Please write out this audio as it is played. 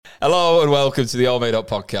Hello and welcome to the All Made Up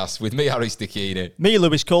podcast with me, Harry Sticchini. Me,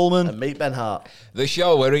 Lewis Coleman. And me, Ben Hart. The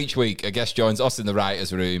show where each week a guest joins us in the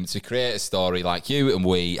writer's room to create a story like you and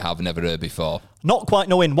we have never heard before. Not quite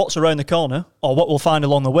knowing what's around the corner or what we'll find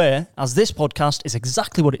along the way, as this podcast is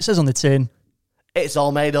exactly what it says on the tin. It's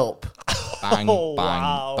all made up. Bang, Oh, bang,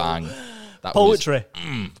 wow. bang. That Poetry.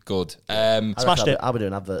 Was, good. Smashed it. I'll be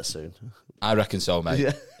doing adverts soon. I reckon so,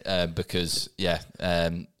 mate. Yeah. Because,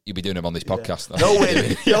 you'll be doing them on this podcast. No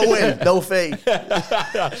win, no win, no fee.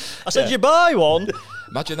 I said you buy one.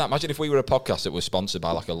 Imagine that. Imagine if we were a podcast that was sponsored by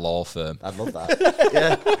like a law firm. I'd love that.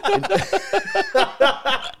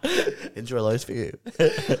 Yeah. Enjoy those for you.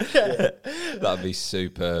 That'd be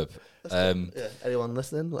superb. Anyone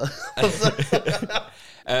listening? But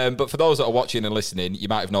for those that are watching and listening, you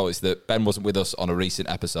might have noticed that Ben wasn't with us on a recent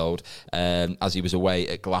episode as he was away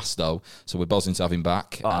at Glasgow. So we're buzzing to have him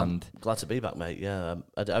back. I'm glad to be back, mate. Yeah,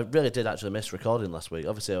 I really did actually miss recording last week.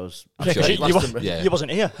 Obviously, I was. You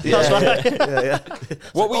wasn't here. Yeah, That's right. yeah.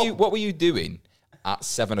 What were you doing at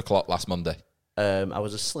 7 o'clock last Monday? I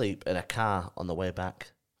was asleep in a car on the way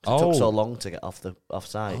back. It Oh. took so long to get off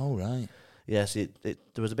site. Oh, right. Yeah, see, there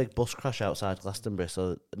was a big bus crash outside Glastonbury,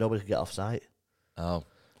 so nobody could get off site. Oh.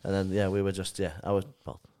 And then, we were just, I was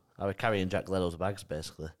carrying Jack Ledo's bags,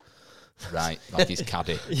 basically. Right, like his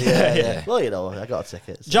caddy. Yeah. Well, I got a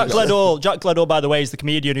ticket. Jack Ledo, by the way, is the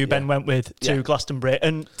comedian who Ben went with to Glastonbury.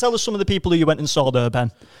 And tell us some of the people who you went and saw there,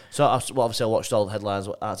 Ben. So, obviously, I watched all the headlines.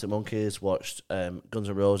 Arctic Monkeys, watched Guns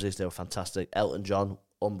N' Roses. They were fantastic. Elton John,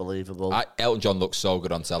 unbelievable. Elton John looked so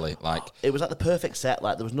good on telly. Like, it was like the perfect set.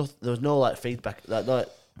 Like, there was no like feedback. Like, no,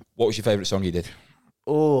 what was your favourite song he did?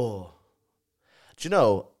 Oh, do you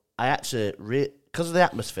know? I actually because of the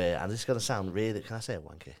atmosphere, and this is going to sound really. Can I say it,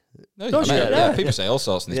 wanky? No, people say all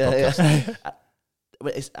sorts in this podcast. Yeah.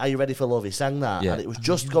 Are you ready for love? He sang that, Yeah. and it was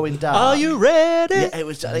just going down. Are you ready? Yeah, it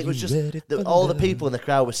was just all the people in the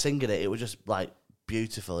crowd were singing it. It was just like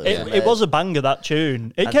beautiful. It was a banger, that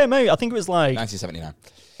tune. It came out, I think it was like 1979.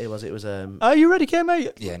 It was. Are you ready? Came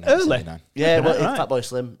out Yeah, early. 1979. Yeah, well, Right. Fatboy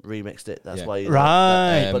Slim remixed it. That's why.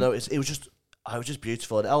 Right. But no, it was just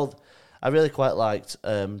beautiful. And I really quite liked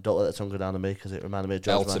 "Don't Let the Tongue Go Down on Me" because it reminded me of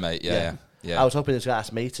George. Ultimate, yeah. I was hoping he was going to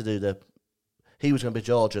ask me to do he was going to be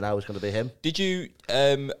George and I was going to be him. Did you?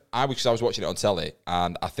 I was watching it on telly,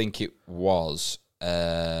 and I think it was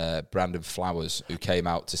Brandon Flowers who came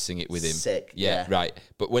out to sing it with him. Sick. Yeah, right.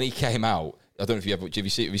 But when he came out, I don't know if have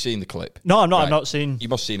you seen the clip? No, I'm not. Right. I've not seen. You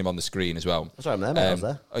must have seen him on the screen as well. Sorry, I'm there, mate. I was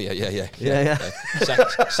there. Oh yeah. Yeah.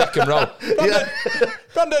 Second row.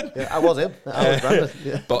 Brandon. Yeah, I was him. I was Brandon.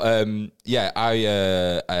 Yeah. But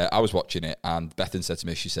I was watching it, and Bethan said to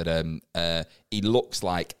me, she said, he looks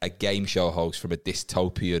like a game show host from a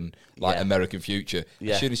dystopian American future.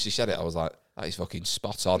 Yeah. As soon as she said it, I was like, that is fucking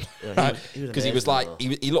spot on. Yeah, Because he was like,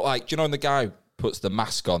 he looked like, do you know when the guy puts the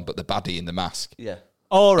mask on, but the baddie in the mask? Yeah.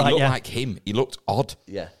 Oh, He right, looked yeah. like him. He looked odd.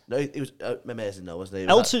 Yeah. No, he was amazing though, wasn't he?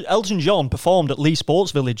 Elton John performed at Lee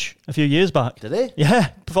Sports Village a few years back. Did he? Yeah,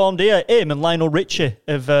 performed here. Him and Lionel Richie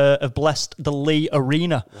have blessed the Lee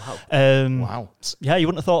Arena. Wow. Wow. Yeah, you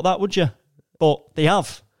wouldn't have thought that, would you? But they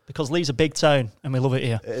have, because Lee's a big town and we love it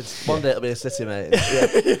here. One day it'll be a city, mate. Yeah,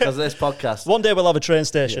 because of this podcast. One day we'll have a train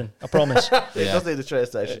station, I promise. It does need a train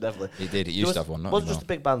station, definitely. He did. He used to have one. Not wasn't anymore. just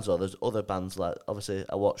the big bands though. There's other bands like obviously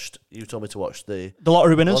you told me to watch the The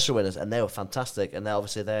lottery winners. Lottery Winners, and they were fantastic. And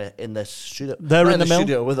they're in this studio. They're Not in the mill.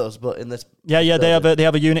 studio with us, but in this. Yeah, they have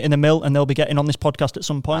a unit in the mill and they'll be getting on this podcast at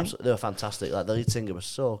some point. Absolutely, they were fantastic. Like the lead singer was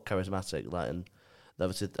so charismatic. Like and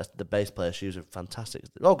obviously the bass player, she was fantastic.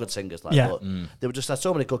 They're all good singers. Like, but they were just had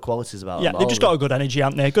so many good qualities about them. Yeah, they've just got a good energy,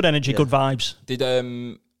 haven't they? Good energy, good vibes. Did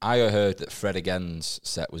I heard that Fred Again's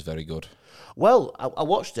set was very good. Well, I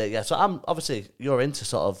watched it. Yeah, so I'm obviously you're into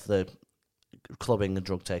sort of the clubbing and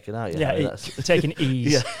drug taking, aren't you? Yeah, taking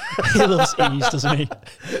ease. He loves ease, doesn't he?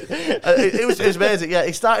 it was amazing. Yeah,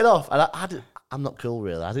 he started off, and I'm not cool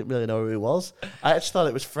really. I didn't really know who he was. I actually thought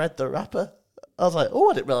it was Fred the rapper. I was like, oh,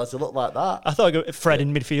 I didn't realise he looked like that. I thought I got Fred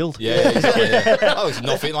in midfield. Yeah, exactly. Yeah. Oh, it's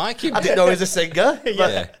nothing like him. I didn't know he was a singer.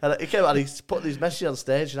 Yeah. And he came out and he put these messages on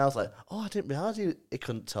stage, and I was like, oh, I didn't realise he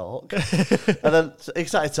couldn't talk. And then he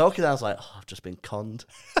started talking, and I was like, oh, I've just been conned.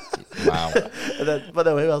 Wow. But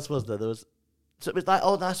no, who else was there? So it was like,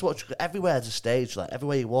 oh, nice to watch. Everywhere there's a stage. Like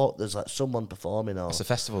everywhere you walk, there's like someone performing. Or It's a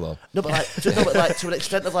festival though. no, but like to an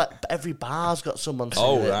extent of like every bar's got someone singing.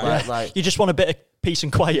 Oh, it. right. Like You just want a bit of peace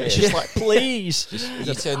and quiet. It's just like, please.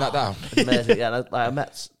 You turn that down. amazing. Yeah, and I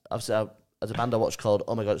met obviously as a band I watched called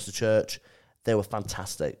Oh My God It's the Church. They were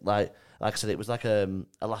fantastic. Like I said, it was like a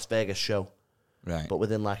Las Vegas show, Right. but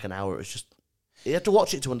within like an hour, it was just you had to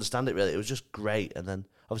watch it to understand it. Really, it was just great. And then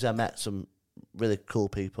obviously I met some really cool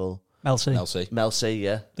people. Mel C. Mel C,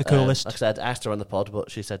 yeah. The coolest. Like I said, I asked her on the pod, but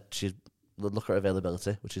she said she'd look at her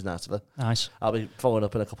availability, which is nice of her. Nice. I'll be following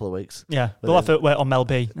up in a couple of weeks. Yeah, we'll have to wait on Mel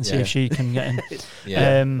B and see if she can get in.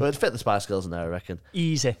 Yeah. But it'd fit the Spice Girls in there, I reckon.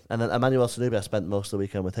 Easy. And then Emmanuel Sanubi, I spent most of the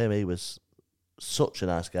weekend with him. He was such a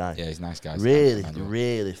nice guy. Yeah, he's a nice guy. Really,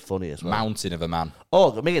 really funny as well. Mountain of a man.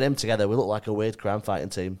 Oh, me and him together, we look like a weird crime fighting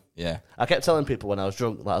team. Yeah. I kept telling people when I was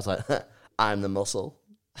drunk, I was like, I'm the muscle.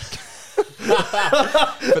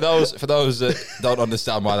 For those that don't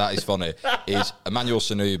understand why that is funny, is Emmanuel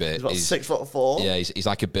Sanubi. He's about 6'4". Yeah, he's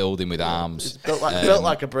like a building with arms. He's built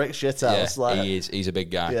like a brick shit house. Yeah, like, he is. He's a big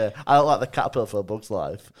guy. Yeah, I don't like the caterpillar for A Bug's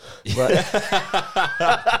Life. But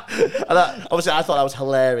obviously, I thought that was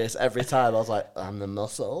hilarious every time. I was like, I'm the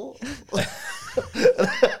muscle.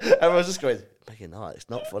 Everyone was just going, no, it's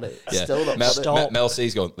not funny. It's still not funny. Mel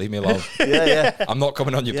C's going, leave me alone. Yeah. I'm not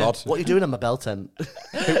coming on your pod. What are you doing in my bell tent?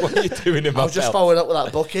 What are you doing in my I was just following up with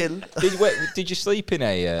that booking. Did you sleep in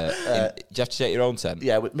a... did you have to take your own tent?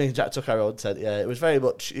 Yeah, me and Jack took our own tent, yeah. It was very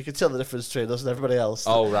much... You could tell the difference between us and everybody else.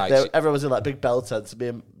 Oh, right. Everyone was in like big bell tents. Me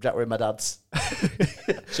and Jack were in my dad's.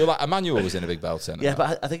 So like Emmanuel was in a big bell tent? Yeah,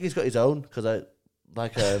 but I think he's got his own, because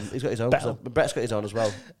he's got his own. Brett's got his own as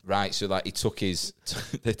well. Right, so like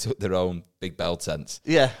they took their own big bell tents.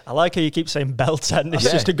 Yeah. I like how you keep saying bell tent. It's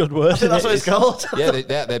just a good word. I think that's what it's called. Yeah,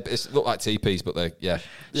 they look like teepees, but they're,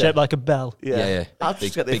 shaped like a bell. Yeah. I'll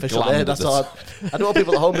just get the big official name, that's all. I don't want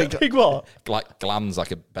people at home being... Big what? Like glands,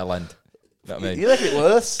 like a bell end. You know what I mean? You make it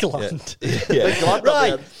worse. Gland. Yeah.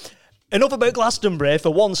 Right. Enough about Glastonbury for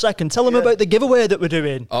 1 second. Tell them about the giveaway that we're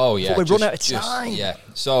doing. Oh, yeah. Before we run out of time. Yeah.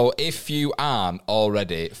 So if you aren't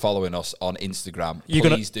already following us on Instagram,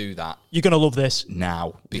 please do that. You're going to love this.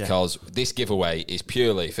 Now, because this giveaway is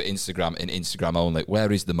purely for Instagram and Instagram only.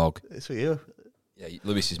 Where is the mug? It's for you. Yeah,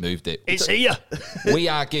 Lewis has moved it. It's here. We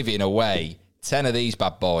are giving away 10 of these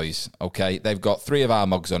bad boys, okay? They've got 3 of our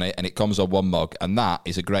mugs on it, and it comes on 1 mug, and that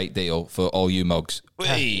is a great deal for all you mugs.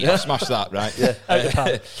 I smashed that, right?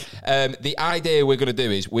 Yeah. The idea we're going to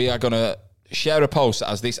do is we are going to share a post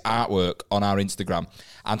as this artwork on our Instagram,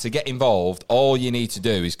 and to get involved, all you need to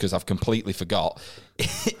do is, because I've completely forgot,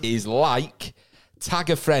 is tag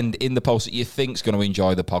a friend in the post that you think's going to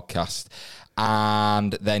enjoy the podcast,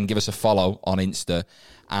 and then give us a follow on Insta,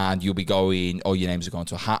 and you'll be going, all your names are going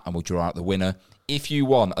to a hat, and we'll draw out the winner. If you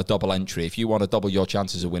want a double entry, if you want to double your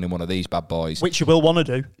chances of winning one of these bad boys, which you will want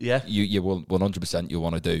to do, you will 100% you'll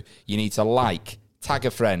want to do. You need to tag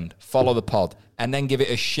a friend, follow the pod, and then give it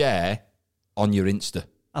a share on your Insta.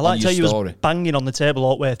 I like how you was banging on the table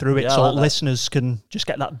all the way through it, so listeners can just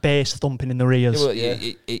get that bass thumping in their ears.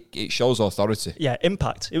 It shows authority. Yeah,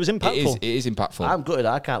 impact. It was impactful. It is impactful. I'm gutted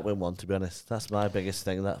I can't win one, to be honest. That's my biggest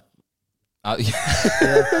thing. I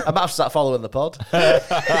might have to start following the pod.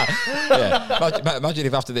 Imagine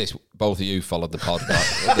if after this, both of you followed the pod.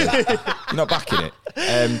 You're not backing it.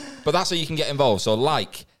 But that's how you can get involved. So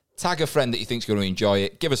tag a friend that you think's going to enjoy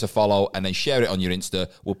it, give us a follow, and then share it on your Insta.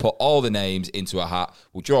 We'll put all the names into a hat.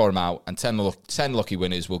 We'll draw them out, and 10 lucky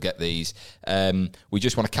winners will get these. We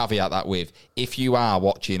just want to caveat that with, if you are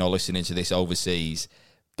watching or listening to this overseas,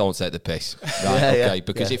 don't take the piss. Right?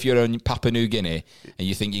 Because if you're in Papua New Guinea and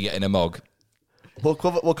you think you're getting a mug, We'll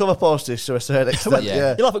cover postage to a certain extent.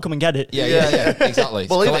 You'll have to come and get it. Yeah, exactly.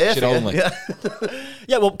 We'll collection only.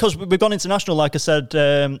 Yeah, well, because we've gone international, like I said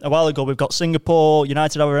a while ago. We've got Singapore,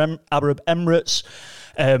 United Arab Emirates,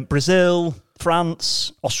 Brazil,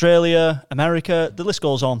 France, Australia, America. The list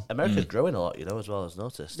goes on. America's growing a lot, as well as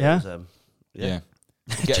noticed. Yeah.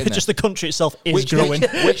 Just the country itself is growing.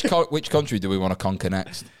 Which country do we want to conquer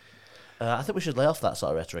next? I think we should lay off that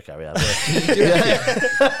sort of rhetoric, Harry. Do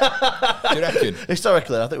you reckon?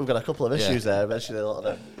 Historically, I think we've got a couple of issues there. Eventually, a lot of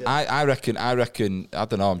them. Yeah. I reckon. I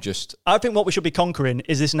don't know. I think what we should be conquering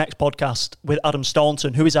is this next podcast with Adam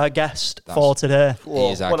Staunton, who is our guest for today.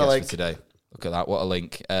 He is our guest for today. Look at that, what a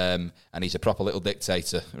link. And he's a proper little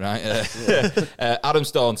dictator, right? Adam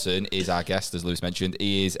Staunton is our guest, as Lewis mentioned.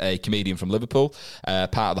 He is a comedian from Liverpool,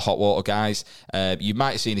 part of the Hot Water guys. You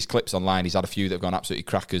might have seen his clips online. He's had a few that have gone absolutely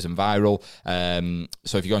crackers and viral.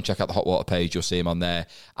 So if you go and check out the Hot Water page, you'll see him on there.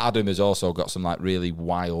 Adam has also got some really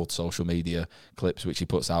wild social media clips which he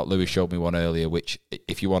puts out. Lewis showed me one earlier, which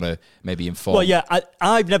if you want to maybe inform. Well, yeah,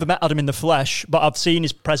 I've never met Adam in the flesh, but I've seen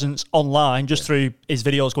his presence online just through his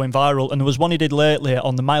videos going viral. And there was one he did lately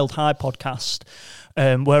on the Mild High podcast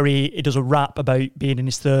where he does a rap about being in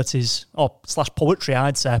his 30s, or / poetry,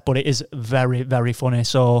 I'd say, but it is very, very funny.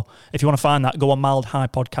 So if you want to find that, go on Mild High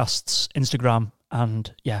Podcast's Instagram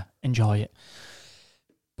and, enjoy it.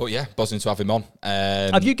 But yeah, buzzing to have him on.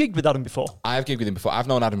 Have you gigged with Adam before? I have gigged with him before. I've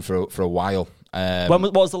known Adam for a while. What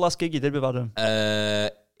was the last gig you did with Adam?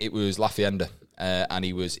 It was Lafayette, and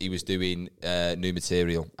he was doing new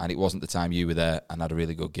material, and it wasn't the time you were there, and had a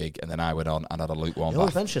really good gig, and then I went on and had a lukewarm He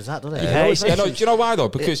always laugh. mentions that, doesn't he? Yeah, no, do you know why though?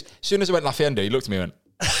 Because as soon as I went Lafayette, he looked at me and went,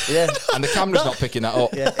 Yeah. and the camera's not picking that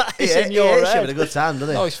up. Yeah. It's in He your hates you head. having a good time,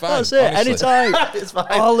 doesn't he? No, it's fine. That's it. honestly. Anytime. It's fine.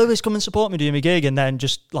 Oh, Lewis, come and support me doing my gig, and then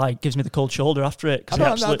just like gives me the cold shoulder after it. 'Cause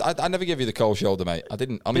I never give you the cold shoulder, mate. I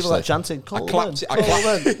didn't, honestly. People like chanting, Coleman,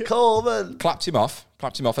 I Coleman. clapped him off. I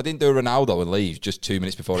didn't do a Ronaldo and leave just 2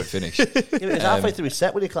 minutes before it finished. It was halfway through his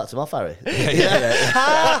set when he clapped him off, Harry.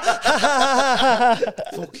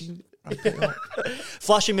 Fucking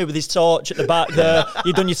flashing me with his torch at the back there.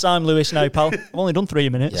 You've done your time, Lewis, now, pal. I've only done 3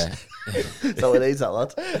 minutes. yeah. That's what he needs, that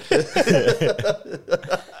lad.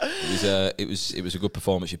 It was a good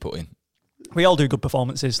performance you put in. We all do good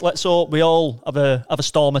performances. Let's hope we all have a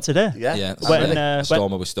stormer today. Yeah. Yeah, When,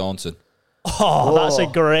 Stormer with Staunton. Oh, that's a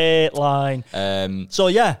great line. So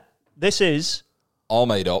yeah, this is All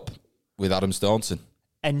made up with Adam Staunton.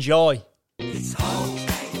 enjoy. It's all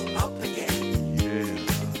made up again. Yeah.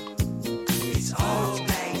 It's all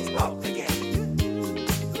made up again.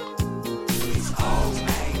 It's all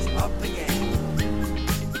made up again.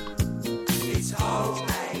 It's all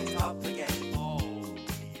made up again.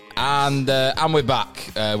 And we're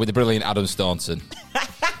back with the brilliant Adam Staunton.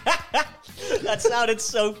 That sounded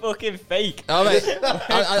so fucking fake. Oh, mate,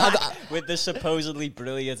 With the supposedly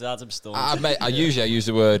brilliant Adam Staunton. I usually use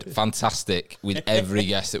the word fantastic with every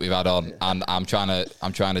guest that we've had on, and I'm trying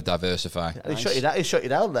to diversify. And he shut you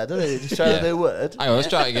down there, didn't he? Just trying a new word. Hang on, let's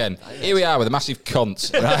try it again. Here we are with a massive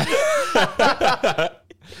cunt. Right?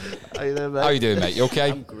 How you doing, mate? How you doing, mate? You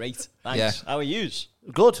okay? I'm great. Thanks. Yeah. How are yous?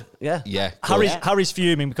 Good, yeah. Yeah. Cool. Harry's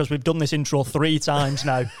fuming because we've done this intro 3 times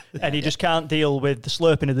now, and he just can't deal with the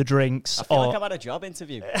slurping of the drinks. I feel like I'm at a job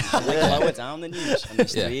interview. I'm like lower down than yous, and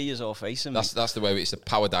there's 3 of yous all facing me. That's the way it's a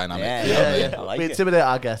power dynamic. Yeah, you know what I Yeah, mean? I like we it. intimidate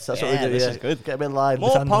our guests. That's what we Yeah, do. this Yeah, is good. Get them in line. More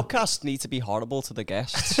Defender. podcasts need to be horrible to the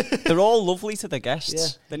guests. They're all lovely to the guests. Yeah.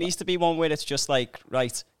 There needs to be one where it's just like,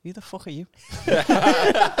 right, who the fuck are you? We'll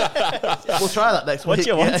try that next What week.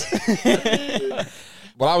 do you want?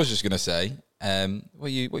 Well, I was just going to say, what are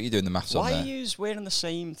you doing the maths on Why there? are yous wearing the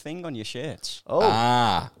same thing on your shirts?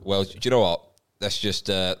 Oh, Well, do you know what? That's just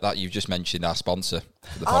that you've just mentioned our sponsor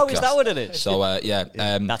for the podcast. Oh, is that what it is? So yeah,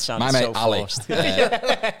 That sounded my mate so Ali, forced.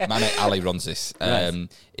 my mate Ali runs this. Right.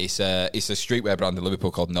 It's a streetwear brand in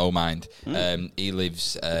Liverpool called No Mind. He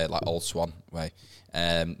lives like Old Swan way.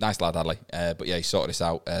 Nice lad, Ali. But yeah, he sorted us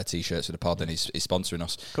out t-shirts for the pod, and he's sponsoring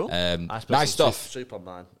us. Cool. I spilled Nice some stuff. Soup on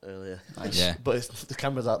mine earlier. Yeah. But the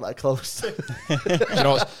camera's aren't that close. Do you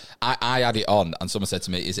know what? I had it on, and someone said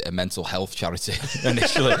to me, "Is it a mental health charity?"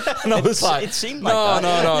 Initially, and I was like, it seemed like "No,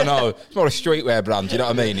 that. no. It's more a streetwear brand." Do you know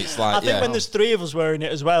what I mean? It's like, I think yeah. when there's 3 of us wearing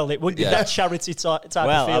it as well, it would be Yeah. that charity type of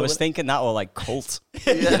Well, feel. I was thinking that or like cult.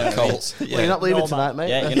 Yeah. Colts. Well, you're not leaving No, tonight, mate.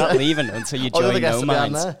 Yeah, you're not leaving until you All the other join guests No will be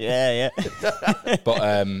on Minds. there. Yeah.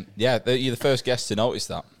 But yeah, you're the first guest to notice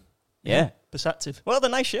that. Yeah. perceptive. Well, they're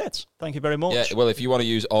nice shirts. Thank you very much. Yeah, well, if you want to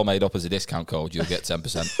use All Made Up as a discount code, you'll get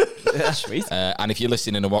 10%. Sweet. And if you're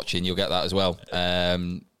listening and watching, you'll get that as well.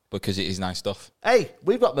 Because it is nice stuff. Hey,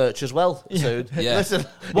 we've got merch as well soon. Yeah. Listen.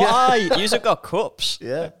 What Yous have got cups.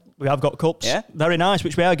 Yeah. we have got cups. Yeah. Very nice,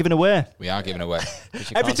 which we are giving away. We are giving away. Which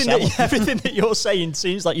you can't Everything sell. everything that you're saying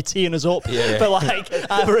seems like you're teeing us up Yeah. for like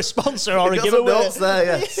either a sponsor or a Got some giveaway. notes there,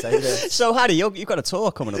 yeah. Say this. So, Harry, you've got a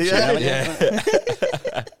tour coming up soon, haven't you?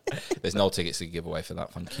 Yeah. There's no tickets to give away for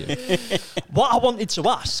that, thank you. What I wanted to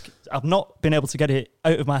ask, I've not been able to get it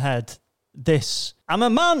out of my head. I'm a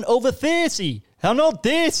man over 30. I'm not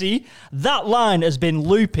dirty. That line has been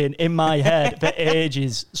looping in my head for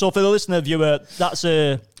ages. So for the listener viewer, that's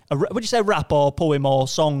would you say rap or poem or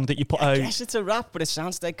song that you put I out? guess it's a rap, but it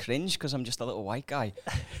sounds dead cringe because I'm just a little white guy.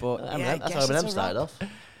 But yeah, I That's guess how it's Eminem a started rap. off.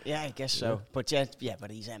 Yeah, I guess so. But yeah,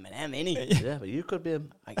 but he's Eminem, isn't he? Yeah, but you could be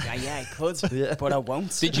him. I could, Yeah. but I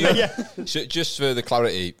won't. Did you? So just for the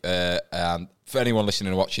clarity, for anyone listening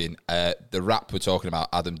and watching, the rap we're talking about,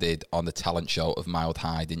 Adam did on the talent show of Mild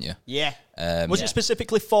High, didn't you? Yeah. Was it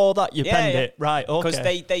specifically for that you penned it? Right, okay.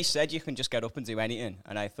 Because they said you can just get up and do anything.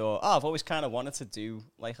 And I thought, I've always kind of wanted to do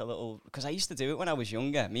like a little... Because I used to do it when I was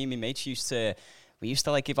younger. Me and my mates used to... We used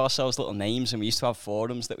to like give ourselves little names, and we used to have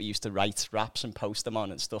forums that we used to write raps and post them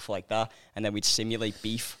on and stuff like that. And then we'd simulate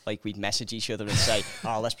beef, like we'd message each other and say,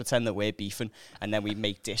 "Oh, let's pretend that we're beefing," and then we'd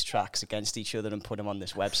make diss tracks against each other and put them on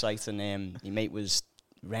this website. And my mate was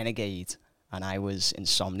Renegade, and I was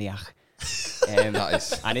Insomniac. That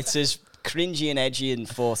is... And it's as cringy and edgy and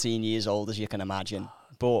 14 years old as you can imagine.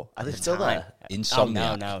 But at they the still time, there?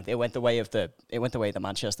 Insomniac. No. It went the way of the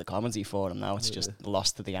Manchester Comedy Forum. Now it's just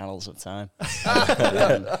lost to the annals of time.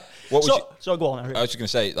 What would you, So go on, Eric. I was just going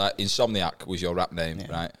to say, like, Insomniac was your rap name,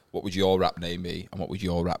 right? What would your rap name be, and what would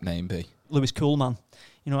your rap name be? Lewis Coolman.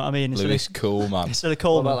 You know what I mean? Lewis Coolman. Instead of What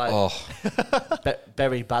Coleman. about like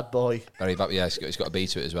Berry Bad Boy? Very bad. Yeah, it's got a B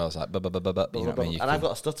to it as well. It's like, you know what I mean? You And I've can-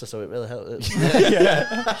 got a stutter, so it really helps.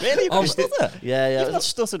 Really? You've got a stutter? yeah. You've not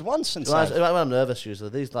stuttered once since When then. I'm nervous,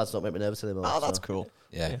 usually these lads don't make me nervous anymore. Oh, that's so. cool.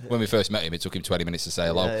 yeah. When we first met him, it took him 20 minutes to say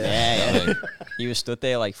hello. Yeah, Yeah, You know what I mean? You were stood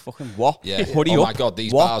there like, fucking what? Yeah. Hurry Oh up. my God,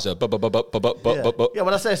 these What? bars are Yeah,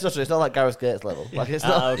 when I say stutter, it's not like Gareth Gates level. Like it's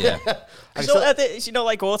not. Yeah. So, you know,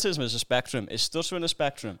 like autism is a spectrum. Is stuttering a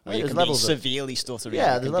spectrum? Where you there's can be levels of- severely stuttering.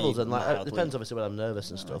 Yeah, you there's can levels, be and like it mildly- depends obviously when I'm nervous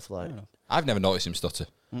and stuff. Like I've never noticed him stutter,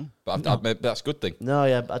 but that's a good thing. no,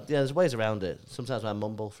 yeah, there's ways around it. Sometimes when I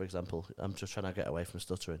mumble, for example, I'm just trying to get away from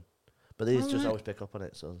stuttering. But these just always pick up on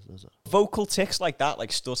it. So vocal tics like that,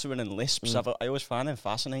 like stuttering and lisps. I always find them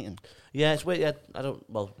fascinating. yeah, it's weird. Yeah,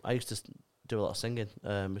 I used to do a lot of singing.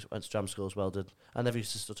 Went to drama school as well. I never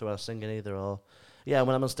used to stutter when I was singing either. Or yeah,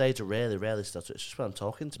 when I'm on stage, I rarely stutter. It's just when I'm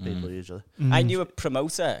talking to people usually. I knew a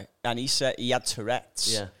promoter, and he said he had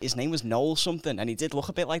Tourette's. Yeah. His name was Noel something, and he did look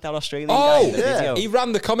a bit like that Australian guy Oh, in the video. he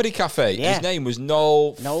ran the comedy cafe. Yeah. His name was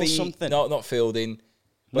Noel something. No, not Fielding.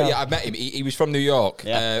 But No. yeah, I met him. He was from New York,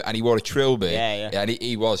 Yeah. and he wore a trilby. Yeah. And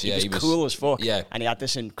he was, yeah, He was cool as fuck. Yeah. And he had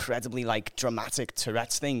this incredibly like dramatic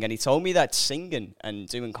Tourette's thing. And he told me that singing and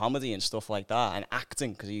doing comedy and stuff like that and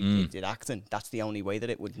acting, because he did acting, that's the only way that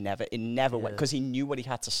it never went, because he knew what he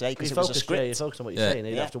had to say, because You it was a focus, script. you focus on what you're Yeah. saying.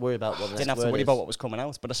 You don't have to worry about what the Didn't next have to word worry is. about what was coming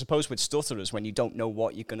out. But I suppose with stutterers, when you don't know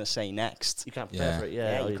what you're going to say next, You can't prepare Yeah. for it.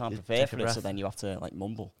 yeah, Yeah, or you can't take prepare a for it, breath. so then you have to like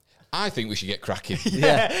mumble. I think we should get cracking.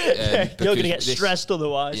 Yeah. You're because going to get this- stressed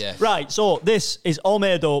otherwise. Yeah. Right, so this is All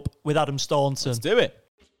Made Up with Adam Staunton. Let's do it.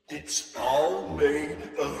 It's all made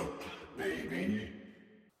up, baby.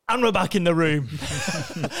 And we're back in the room.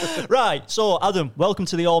 Right, so Adam, welcome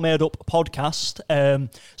to the All Made Up podcast.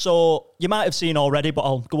 So you might have seen already, but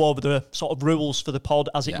I'll go over the sort of rules for the pod,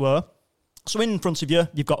 as it Yeah. were. So in front of you,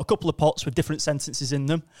 you've got a couple of pots with different sentences in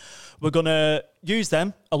them. We're going to use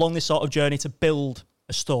them along this sort of journey to build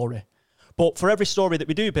a story. But for every story that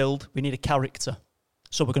we do build, we need a character.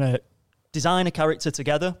 So we're going to design a character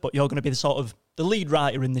together, but you're going to be the lead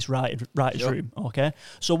writer in this writer's room, okay?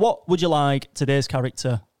 So what would you like today's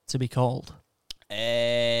character to be called?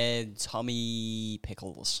 Tommy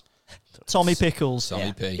Pickles. Tommy Pickles. Tommy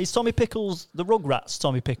Yeah. P. Is Tommy Pickles the Rugrats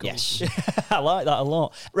Tommy Pickles? Yes. I like that a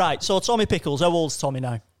lot. Right, so Tommy Pickles, how old's Tommy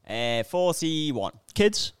now? 41.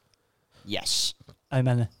 Kids? Yes. How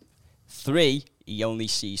many? 3. He only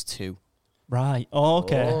sees 2. Right,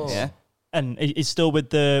 okay. Oh. Yeah. And he's still with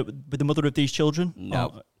the mother of these children?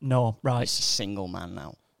 No. Oh, no, right. He's a single man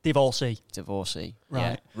now. Divorcee. Divorcee. Right.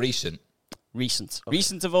 Yeah. Recent. Recent.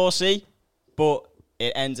 Recent divorcee, but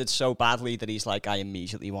it ended so badly that he's like, I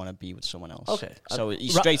immediately want to be with someone else. Okay. So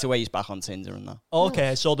straight away he's back on Tinder and that.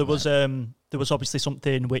 Okay, so there was obviously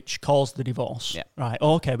something which caused the divorce. Yeah. Right,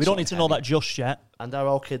 okay. We don't need Something to know heavy. that just yet. And are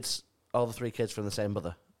all the 3 kids from the same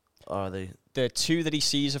mother? Or are they? The 2 that he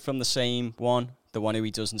sees are from the same one. The one who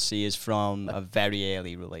he doesn't see is from a very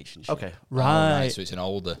early relationship. Okay. Right. So it's an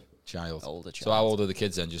older child. Older So how child. old are the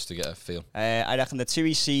kids then, just to get a feel? I reckon the 2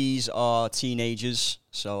 he sees are teenagers,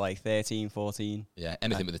 so like 13, 14. Yeah,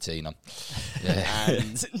 anything with a teen on. Yeah.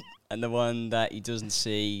 And the one that he doesn't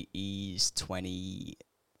see, he's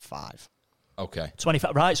 25. Okay.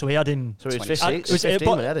 25. Right, so he had him. So he was 26. 15, Was it- 15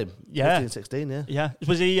 but- when we had him. Yeah. 15, 16, yeah. Yeah.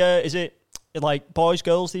 Was he, is it like boys,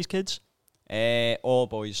 girls, these kids? All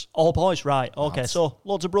boys. All boys, right. Okay, so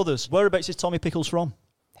loads of brothers. Whereabouts is Tommy Pickles from?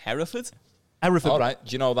 Hereford? Hereford. All right.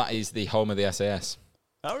 Do you know that is the home of the SAS?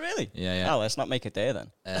 Oh, really? Yeah, yeah. Oh, let's not make it there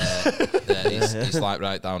then. It's like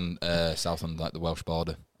right down south on like the Welsh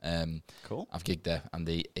border. Cool. I've gigged there, and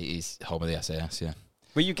it is home of the SAS. Yeah.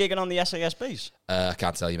 Were you gigging on the SAS base? I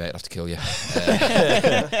can't tell you, mate. I'd have to kill you.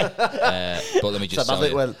 But let me just So tell badly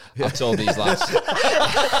you. it went. I've told these lads.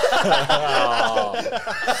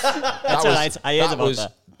 That's all right. I heard that about was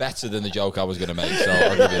that. better than the joke I was going to make, so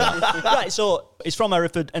I'll give you that. Right, so he's from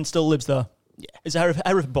Hereford and still lives there. Yeah. Is a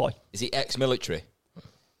Hereford boy. Is he ex-military?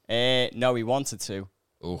 No, he wanted to.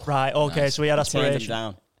 Ooh, Right, okay, nice. so he had Turned him aspirations.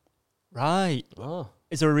 down. Right. Oh.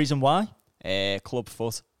 Is there a reason why? Club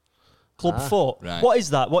foot. Club foot. right. What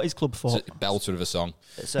is that? What is club It's foot? a belter of a song.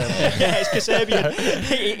 It's, Yeah, it's Kasabian.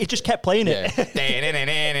 he just kept playing it.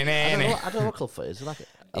 I don't know what club foot is. Is it like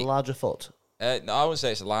a larger foot? No, I wouldn't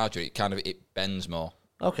say it's a larger. It bends more.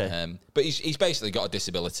 Okay. But he's basically got a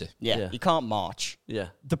disability. Yeah, Yeah. he can't march. Yeah.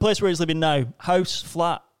 The place where he's living now, house,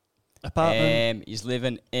 flat. Apartment. He's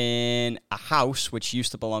living in a house which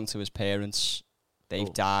used to belong to his parents.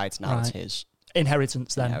 They've died. Now it's Right. his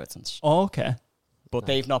Inheritance then. inheritance. Oh, okay. But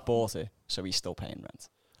they've not bought it, so he's still paying rent.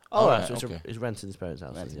 Oh, Right, right. So okay. he's renting his parents'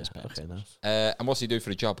 house. Renting yeah. his parents' Okay, nice. And what's he do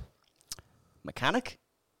for a job? Mechanic?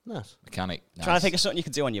 Nice. Mechanic. Nice. Trying to think of something you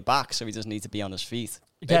could do on your back so he doesn't need to be on his feet.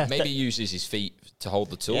 Yeah, Maybe he uses his feet to hold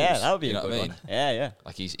the tools. Yeah, that would be you a know good what I mean? one. Yeah, yeah.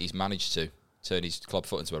 Like he's managed to turn his club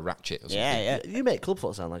foot into a ratchet or something. Yeah, yeah. You make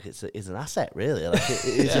clubfoot sound like it's an asset, really. Like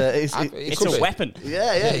it's It's a weapon.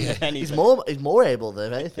 yeah. And He's more able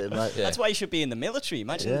than anything. Like, Yeah. That's why he should be in the military.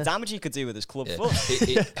 Imagine the damage he could do with his club Yeah. foot.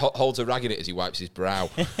 He holds a rag in it as he wipes his brow.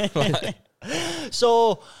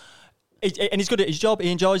 So, and he's good at his job.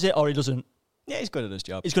 He enjoys it, or he doesn't. Yeah, he's good at his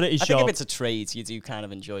job. He's good at his I job. think if it's a trade, you do kind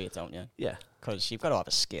of enjoy it, don't you? yeah. Because you've got to have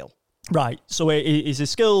a skill. Right. So he's a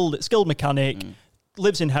skilled mechanic.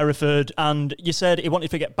 Lives in Hereford, and you said he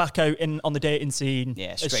wanted to get back out on the dating scene.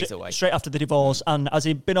 Yeah, straight away. straight after the divorce. And has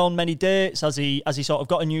he been on many dates? Has he sort of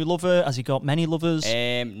got a new lover? Has he got many lovers?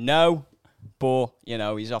 No, but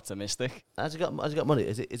he's optimistic. Has he got money?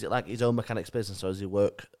 Is it like his own mechanics business, or does he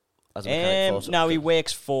work as a mechanic? No, he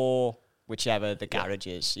works for whichever the garage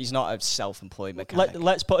is. He's not a self-employed mechanic.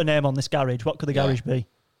 Let's put a name on this garage. What could the Yeah. garage be?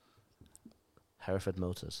 Hereford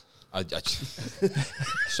Motors.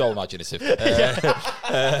 So imaginative.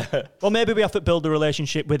 Well, maybe we have to build a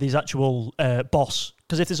relationship with his actual boss.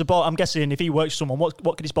 Because if there's a boss, I'm guessing if he works for someone, what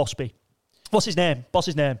could his boss be? What's his name?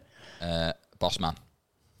 Boss's name? Boss man.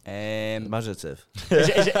 Imaginative.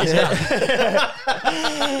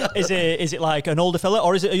 Is it like an older fella,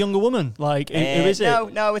 or is it a younger woman? Like who is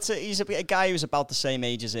it? No, he's a guy who's about the same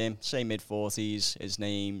age as him, say mid-40s. His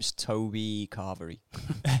name's Toby Carvery.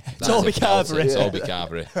 Toby Carvery. Toby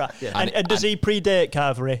Carvery. Right. Yeah. And does he predate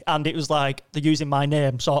Carvery? And it was like they're using my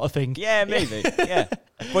name sort of thing. Yeah, maybe. Yeah,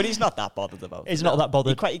 but he's not that bothered about it. He's not that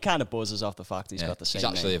bothered. He kind of buzzes off the fact he's got the same He's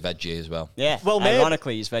actually name. a veggie as well. Yeah, Well,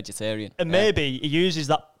 ironically, he's vegetarian. And maybe he uses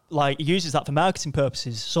that. Like he uses that for marketing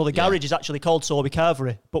purposes. So the garage is actually called Toby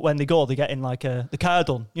Carvery, but when they go, they get in like the car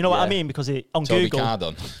done. You know what I mean? Because on Toby Google,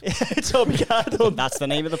 Cardon. Toby car done. That's the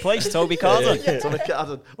name of the place, Toby Cardon. Toby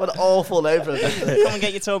Cardon. What an awful name for a business. Come and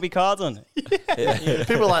get your Toby Cardon.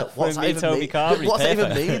 People are like, what's that Me, even Toby mean? Carvery, What's that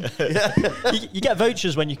even mean? You get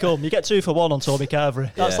vouchers when you come. You get 2 for 1 on Toby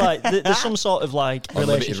Carvery. That's Yeah. like there's some sort of like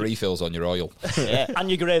Unlimited relationship. refills on your oil. Yeah.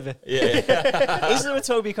 And your gravy. Is there a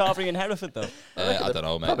Toby Carvery in Hereford, though? I don't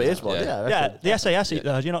know, mate. Probably is one, yeah. I reckon. Yeah, the SAS eat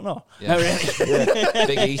there. Do you not know? Yeah. No, really?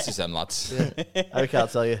 Big eaters, them lads. I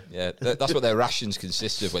can't tell you. Yeah, that's what their rations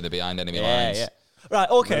consist of when they're behind enemy Yeah, lines. yeah. Right.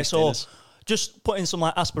 Okay. Roast So dinners. just putting some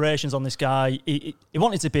like aspirations on this guy. He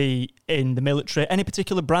wanted to be in the military. Any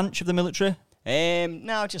particular branch of the military?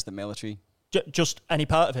 No, just the military. Just any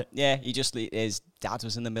part of it. Yeah, his dad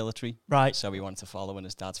was in the military. Right. So he wanted to follow in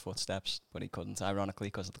his dad's footsteps, but he couldn't, ironically,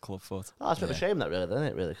 because of the club foot. Oh, it's a bit of a shame that, really, isn't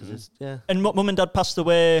it? Really, because it's And mum and dad passed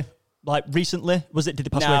away like recently. Was it? Did they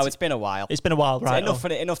pass away? No, it's been a while. It's been a while, right? Enough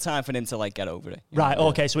enough time for him to like get over it. you Right. know?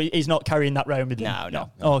 Okay. So he's not carrying that round with him.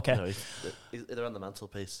 No. Oh, okay. No, they're on the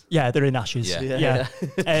mantelpiece. Yeah, they're in ashes. Yeah. Yeah.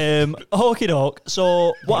 Okie doke.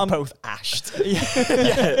 So what I'm both ashed.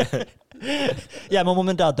 Yeah, my mum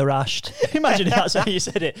and dad, they're ashed. Imagine that's how you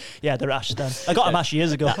said it. Yeah, they're ashed then. I got them ash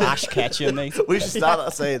years ago. Ash ketchup, mate. We should start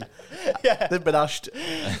that saying, they've been ashed.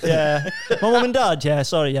 Yeah. My mum and dad, yeah,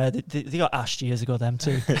 sorry, yeah, they got ashed years ago, them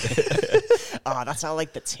too. Oh, that's how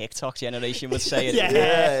like the TikTok generation would say it.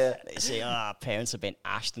 Yeah. They say, parents have been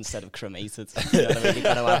ashed instead of cremated. You know what I mean? You've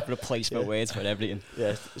got to have replacement words for everything. Yeah,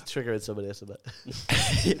 it's triggering somebody else a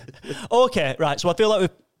bit. Okay, right, so I feel like we've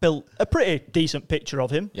built a pretty decent picture of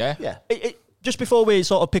him. Yeah? Yeah. Just before we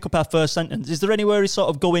sort of pick up our first sentence, is there anywhere he's sort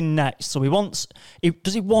of going next? So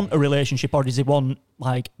does he want a relationship, or does he want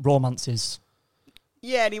like romances?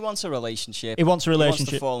 Yeah, and he wants a relationship. He wants a He wants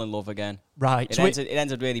relationship. to fall in love again. Right. It, So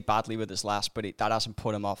ended really badly with his last, but that hasn't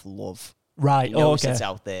put him off love. right. He knows Okay. it's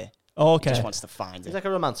out there. He Okay. just wants to find He's it. like a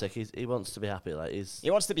romantic. He wants to be happy. Like He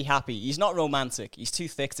wants to be happy. He's not romantic. He's too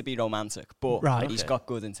thick to be romantic, but Right. he's Okay. got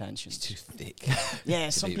good intentions. Too thick. Yeah,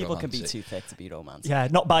 some be people can be romantic. too thick to be romantic. Yeah,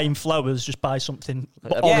 not buying flowers, just buy something.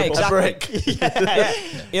 Yeah, honourable.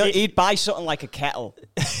 exactly. He'd buy something like a kettle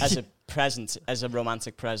as a present, as a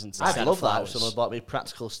romantic present. I'd instead love of that if flowers. someone bought me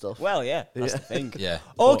practical stuff. Well, yeah, that's the thing. Yeah.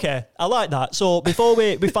 Okay, I like that. So before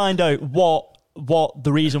we find out what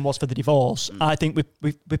the reason was for the divorce, I think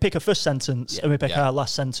we pick a first sentence and we pick Yeah. our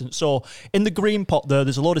last sentence. So in the green pot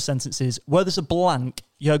there's a load of sentences. Where there's a blank,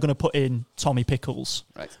 you're going to put in Tommy Pickles.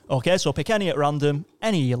 Right. Okay, so pick any at random,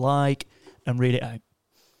 any you like, and read it out.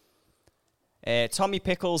 Tommy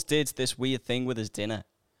Pickles did this weird thing with his dinner.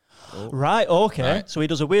 Right, okay. Right. So he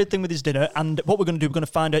does a weird thing with his dinner, and what we're going to do, we're going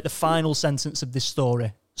to find out the final sentence of this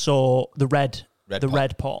story. So the red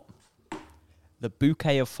pot. The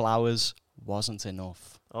bouquet of flowers wasn't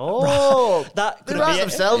enough. Oh, That they couldn't write be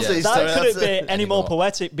themselves these that stories. couldn't be any more Anymore.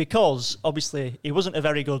 poetic, because obviously he wasn't a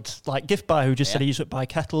very good gift buyer who just said he used to buy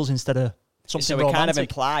kettles instead of something So it romantic. kind of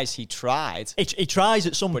implies he tried, He tries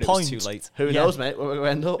at some but it point. was too late. Who knows, mate? Where we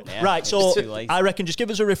end up? Yeah, Right, it so was too late. I reckon just give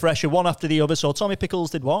us a refresher, one after the other. So Tommy Pickles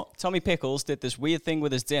did what? Tommy Pickles did this weird thing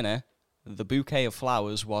with his dinner. The bouquet of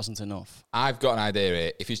flowers wasn't enough. I've got an idea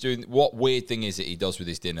here. If he's doing, what weird thing is it he does with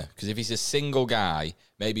his dinner? Because if he's a single guy,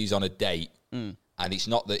 maybe he's on a date, and it's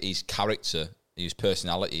not that his character, his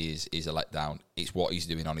personality is a letdown. It's what he's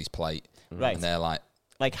doing on his plate. Right. And they're like,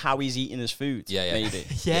 How he's eating his food. Yeah. Maybe.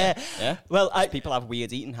 Yeah. Yeah. Well, People have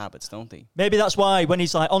weird eating habits, don't they? maybe that's why when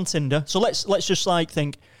he's on Tinder. So let's just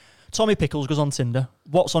think. Tommy Pickles goes on Tinder.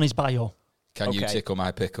 What's on his bio? can you Okay. tickle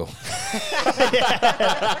my pickle?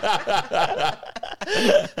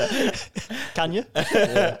 Can you?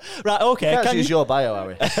 Right. Okay. Can't Can use you? your bio,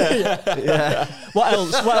 Harry. What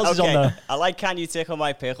else? What else is on there? I like can you tickle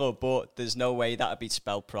my pickle, but there's no way that'd be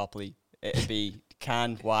spelled properly. It'd be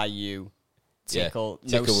can Y-U tickle,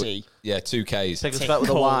 no Tickle with- C. Yeah, 2 Ks. Pickle spelled with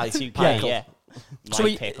a Y. Tickle, yeah. So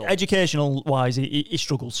My pickle. educational wise, he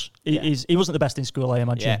struggles. He wasn't the best in school, I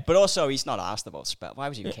imagine. Yeah, but also he's not asked about spell. Why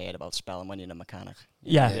would you care about spelling when you're a mechanic?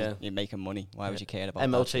 Yeah. Yeah. You're making money. Why would you care about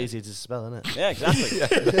MOT that? is easy to spell, isn't it? Yeah, exactly.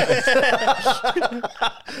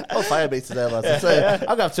 Oh, fire me today, lads. I'm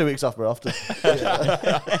going to have 2 weeks off more often.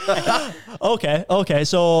 Okay.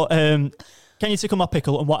 So, can you tickle my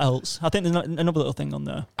pickle, and what else? I think there's another little thing on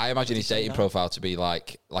there. I imagine his dating profile to be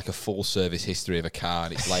like a full service history of a car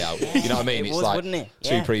and its layout. You know what I mean? It It's would, like wouldn't it?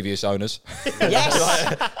 2 Yeah. previous owners. Yes,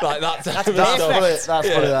 like that. that's That's funny. perfect. That's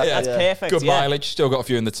funny. That. That's yeah. perfect. Good yeah. mileage. Still got a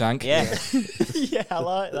few in the tank. Yeah, Yeah, I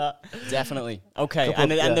like that. definitely. Okay, Couple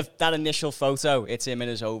and of- and yeah. that initial photo, it's him in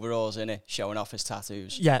his overalls, innit, showing off his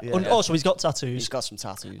tattoos. Yeah. Yeah. And also, he's got tattoos. He's got some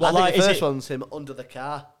tattoos. Well, I think like, the is first it- one's him under the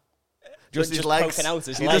car. just his legs. poking out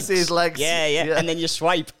his You legs. just see his legs. Yeah, yeah, Yeah. and then you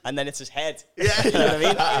swipe, and then it's his head. Yeah, You know what I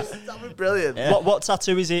mean? That'd be brilliant. Yeah. What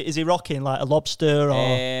tattoo is he? Is he rocking like a lobster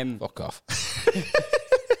or? Fuck off.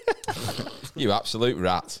 You absolute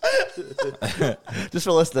rat. Just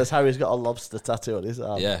for listeners, Harry's got a lobster tattoo on his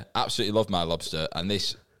arm. Yeah, absolutely love my lobster. And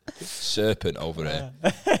this serpent over here.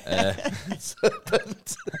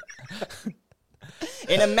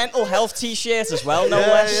 In a mental health t-shirt as well, no Yeah,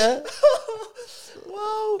 less. yeah.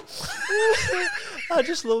 Wow. I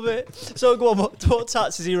just love it. So go on. What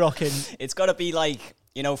tats is he rocking? It's got to be like,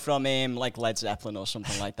 from like Led Zeppelin or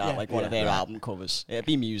something like that, Yeah. like one of their album covers. It'd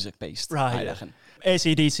be music based, Right. I reckon.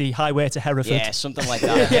 AC/DC Highway to Hereford. Yeah, something like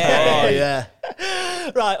that. Yeah, Oh, yeah.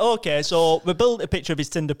 yeah. Right, okay, so we build a picture of his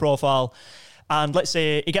Tinder profile, and let's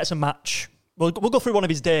say he gets a match. We'll go through one of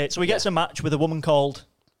his dates. So he gets a match with a woman called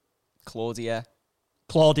Claudia.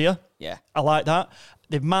 Claudia. Yeah. I like that.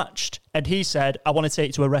 They've matched, and he said, I want to take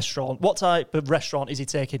you to a restaurant. What type of restaurant is he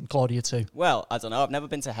taking Claudia to? Well, I don't know. I've never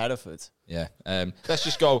been to Hereford. Yeah. Let's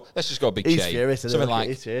just go big He's chain. furious, isn't Something he? like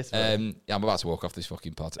He's furious, man. yeah, I'm about to walk off this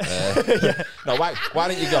fucking pod. No, why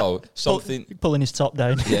don't you go something? Pulling his top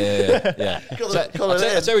down. Yeah. Call So, it- call I'll it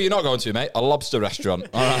tell in. you where you're not going to, mate. A lobster restaurant.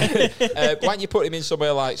 All right. Why don't you put him in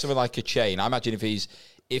somewhere like a chain? I imagine if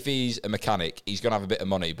he's a mechanic, he's going to have a bit of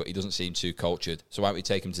money, but he doesn't seem too cultured. So why don't we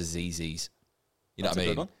take him to ZZ's? You know That's what I a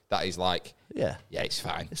good mean? one. That is like, Yeah. yeah, it's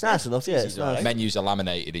fine. It's nice enough, yeah. It's nice. Menus are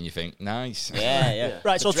laminated, and you think, nice. Yeah.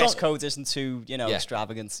 Right, The so dress Tom- code isn't too, Yeah.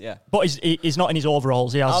 extravagant. Yeah. But he's not in his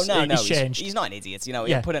overalls. He has. Oh, no. He's changed. He's not an idiot. Yeah.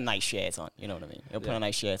 He'll put a nice shirt on. You know what I mean? He'll put a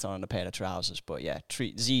nice shirt on and a pair of trousers. But yeah,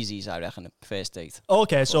 treat ZZ's, I reckon, a first date.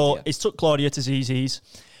 Okay, so Claudia. he's took Claudia to ZZ's.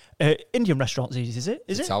 Indian restaurant ZZ's, is it?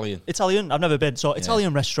 Is Italian. it? Italian. I've never been. So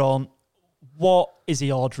Italian restaurant. What is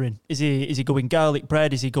he ordering? Is he going garlic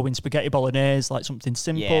bread? Is he going spaghetti bolognese, like something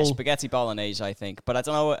simple? Yeah, spaghetti bolognese, I think. But I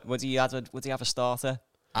don't know. Would he have a starter?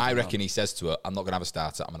 I reckon he says to her, I'm not going to have a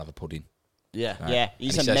starter, I'm going to have a pudding. Yeah. Right. Yeah,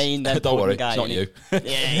 he's And a he says, main then don't worry, pudding guy. it's not isn't you. he?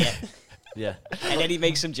 Yeah. Yeah. And then he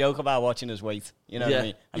makes some joke about watching his weight. You know what Yeah. I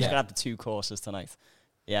mean? I'm just Yeah. going to have the 2 courses tonight.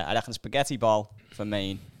 Yeah, I reckon spaghetti bol for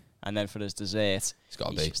main. And then for his dessert, It's got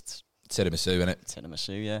to he's be just tiramisu, innit?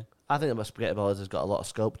 tiramisu, yeah. I think that my spaghetti bolognese has got a lot of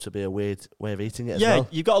scope to be a weird way of eating it as Yeah, well.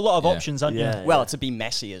 you've got a lot of Yeah. options, haven't Yeah. you? Well, to be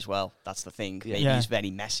messy as well. That's the thing. Maybe Yeah. he's very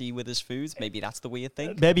messy with his food. Maybe that's the weird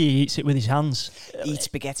thing. Maybe he eats it with his hands. Eat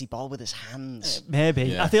spaghetti bol with his hands. Maybe.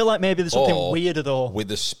 Yeah. I feel like maybe there's something Or weirder though. With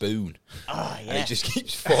a spoon. Oh, And yeah. it just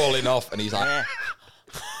keeps falling off, and he's like, Yeah.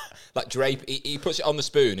 like drape. He puts it on the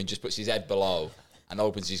spoon and just puts his head below and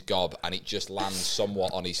opens his gob, and it just lands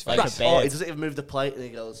somewhat on his face. Like a Oh, bird. he doesn't even move the plate and he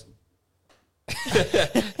goes,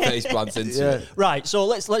 Face plants into it. Right, so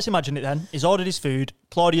let's imagine it then. He's ordered his food.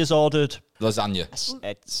 Claudia's ordered Lasagna. It's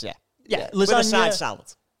lasagna, with a side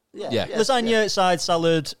salad. Yeah. lasagna, side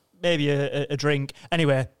salad, maybe a drink.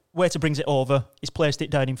 Anyway, waiter brings it over. He's placed it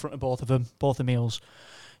down in front of both of them, both the meals.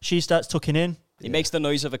 She starts tucking in. He makes the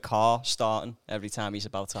noise of a car starting every time he's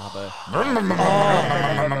about to have a...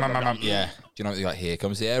 Yeah. Do you know what like, here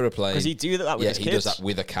comes the aeroplane? Because he do that with his kids. He does that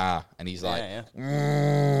with a car, and he's like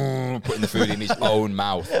putting the food in his own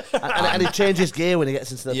mouth. And he changes gear when he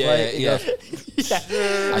gets into the plate. He goes,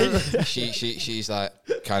 And she's like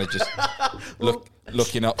kind of just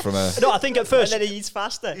looking up from her. No, I think at first... And then he eats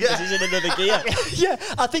faster because he's in another gear. Yeah,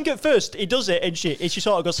 I think at first he does it and she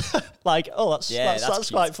sort of goes like, oh, that's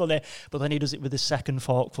quite funny. But then he does it with the second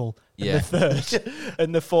forkful, and the third,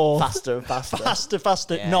 and the fourth. faster and faster.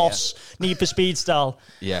 Faster. Yeah, Nos, Need for Speed style.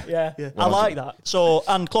 Yeah. I like that. So,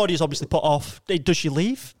 and Claudia's obviously put off. Does she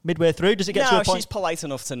leave midway through? Does it get to a No, point? she's polite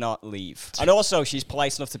enough to not leave. And also, she's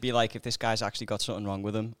polite enough to be like, if this guy's actually got something wrong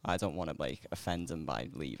with him, I don't want to like offend him by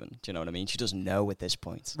leaving. Do you know what I mean? She doesn't know at this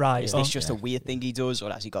point. Right. Is this just a weird thing he does, or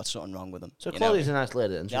has he got something wrong with him? So You Claudia's know? a nice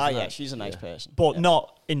lady. And She's a nice person. But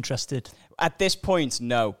not interested. At this point,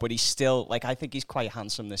 no. But he's still like, I think he's quite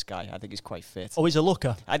handsome. This guy, I think he's quite fit. Oh, he's a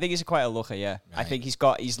looker. I think he's quite a looker. Yeah, I think he's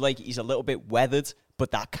a little bit weathered, but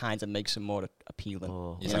that kind of makes him more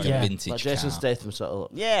appealing. He's You like know? a Yeah. vintage Like Jason car. Statham sort of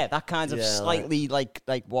look. Yeah, that kind of Yeah, slightly like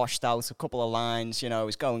washed out, a couple of lines, you know,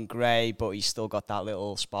 he's going grey, but he's still got that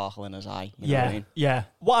little sparkle in his eye. You know what I mean? Yeah.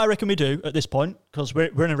 What I reckon we do at this point, because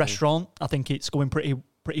we're in a restaurant, I think it's going pretty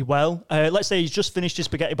well. Let's say he's just finished his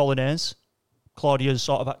spaghetti bolognese. Claudia's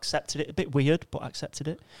sort of accepted it. A bit weird, but accepted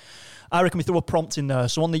it. I reckon we throw a prompt in there.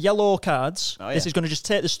 So on the yellow cards, this is going to just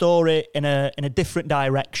take the story in a different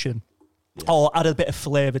direction. Or add a bit of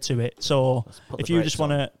flavour to it. So if you just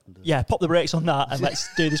want to, pop the brakes on that and let's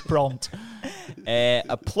do this prompt.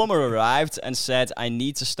 A plumber arrived and said, I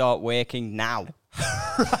need to start working now.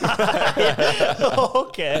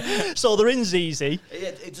 Okay. So the in's easy.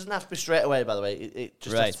 It doesn't have to be straight away, by the way. It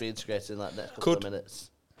just has to be integrated in like next couple of minutes.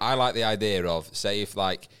 I like the idea of, say, if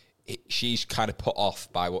like she's kind of put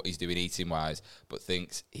off by what he's doing eating wise, but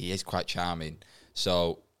thinks he is quite charming,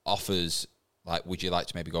 so offers like, would you like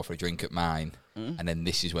to maybe go for a drink at mine? And then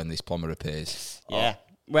this is when this plumber appears. Yeah.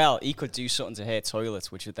 Well, he could do something to her toilet,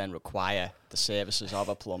 which would then require the services of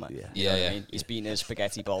a plumber. You know what I mean? He's beating his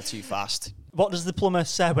spaghetti ball too fast. What does the plumber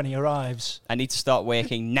say when he arrives? I need to start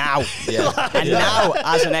working now. And now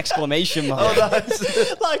as an exclamation mark.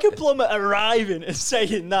 Like a plumber arriving and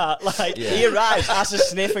saying that. Like He arrives, has a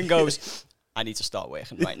sniff and goes, I need to start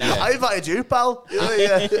working right now. I invited you, pal.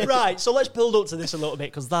 Right, so let's build up to this a little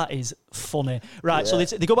bit because that is funny. Right, so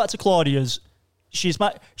they go back to Claudia's. She's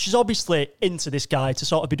obviously into this guy to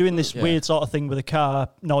sort of be doing this weird sort of thing with the car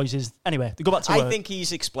noises. Anyway, they go back to work. I think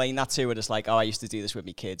he's explained that to her as like, oh, I used to do this with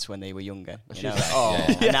my kids when they were younger. You know,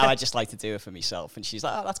 and now I just like to do it for myself. And she's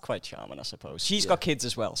like, oh, that's quite charming, I suppose. She's got kids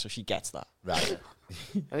as well, so she gets that. Right.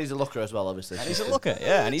 And he's a looker as well, obviously. And he's a looker,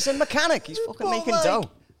 and he's a mechanic. He's fucking making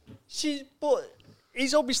dough. But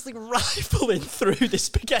he's obviously rifling through this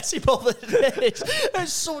spaghetti bolognese at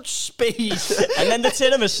such speed. And then the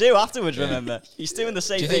tiramisu afterwards, remember? He's doing the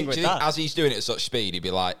same Do you thing think, with do you think that. as he's doing it at such speed, he'd be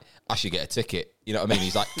like, I should get a ticket. You know what I mean?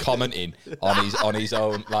 He's like commenting on his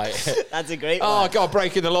own, like, That's a great oh, one. God,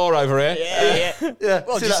 breaking the law over here. Yeah.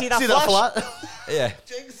 Well, did you see that flash? Yeah.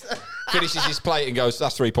 Finishes his plate and goes,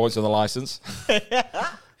 that's 3 points on the license.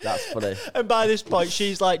 That's funny. And by this point,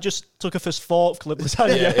 she's like, just took her first forkful of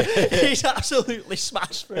lasagna. He's absolutely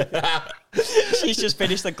smashed through. She's just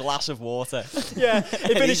finished a glass of water. Yeah,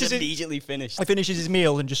 He finishes immediately finished. He finishes his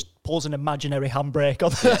meal and just pulls an imaginary handbrake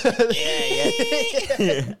on.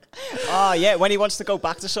 Oh, yeah, when he wants to go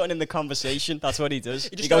back to something in the conversation, that's what he does.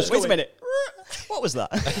 He starts goes, wait a going- minute. What was that?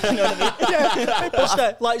 You know what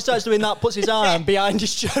I mean? Starts doing that, puts his arm behind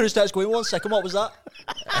his chair and starts going, 1 second, what was that?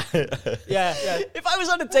 Yeah. If I was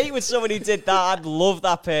on a date with someone who did that, I'd love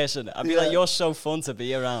that person. I'd be like, you're so fun to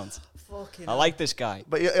be around. I like this guy.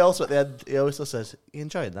 But he also at the end, he also says, "You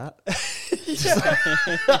enjoying that?"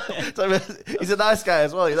 So he's a nice guy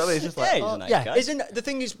as well. You know what I mean? He's just like, Yeah, he's a nice guy. Isn't the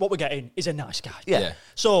thing is what we're getting is a nice guy. Yeah.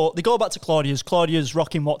 So they go back to Claudia's. Claudia's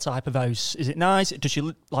rocking what type of house? Is it nice? Does she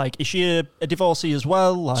like? Is she a divorcee as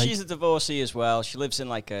well? Like, She's a divorcee as well. She lives in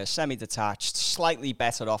like a semi-detached, slightly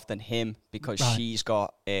better off than him because she's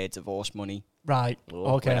got divorce money. right.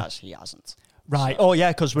 Okay. Whereas he hasn't. Right. Oh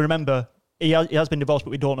yeah, because we remember he has been divorced,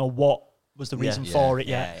 but we don't know what was the reason for it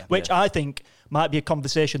yet. Yeah. Which I think might be a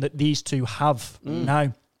conversation that these two have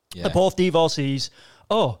now. Yeah. They're both divorcees.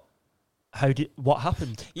 Oh, what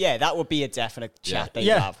happened? Yeah, that would be a definite chat that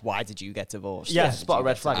you have. Why did you get divorced? Yeah. Spot a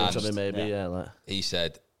red flag or And- something, maybe. Yeah, like. He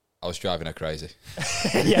said, I was driving her crazy.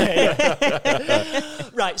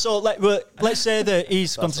 Right, so let's say that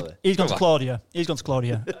he's gone to Claudia. He's gone to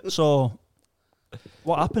Claudia. So,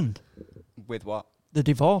 what happened? With what? The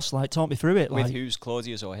divorce. Like, talk me through it. With Like, whose?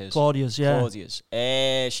 Claudia's or his? Claudia's, yeah. Claudia's.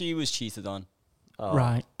 She was cheated on. Oh.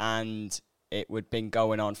 Right. And it would been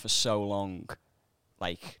going on for so long,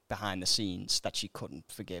 like behind the scenes, that she couldn't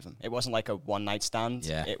forgive him. It wasn't like a one night stand.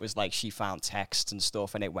 Yeah. It was like she found texts and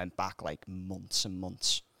stuff, and it went back like months and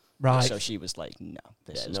months. Right. So she was like, "No,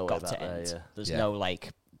 this has no way got about to there, end. yeah. There's Yeah. no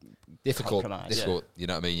like Difficult. compromise." You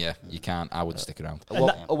know what I mean? Yeah, you can't. I wouldn't stick around.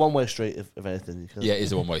 A one-way street, if anything. You can't, Yeah, it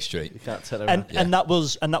is a one-way street. You can't turn around. And that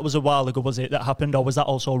was a while ago, was it, that happened, or was that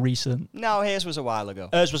also recent? No, his was a while ago.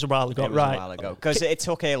 Hers was a while ago, It was right? a while ago because it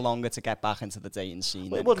took her longer to get back into the dating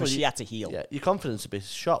scene Well, it would, because but she you- had to heal. Yeah, your confidence would be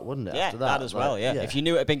shot, wouldn't it? Yeah, after that, as well. Like, Yeah. If you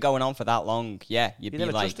knew it had been going on for that long, you'd you be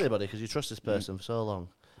never like, trust anybody because you trust this person for so long.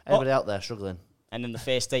 Anybody out there struggling? and then the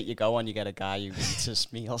first date you go on, you get a guy who eats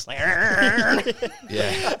his meals like,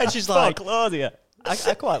 Yeah. And she's "Fuck, like, Claudia." I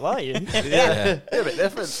quite like you. Yeah, you're a bit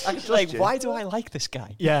different. I can trust Like, you. why do I like this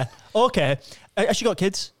guy? Yeah. Okay. Has she got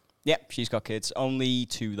kids? Yep, she's got kids. Only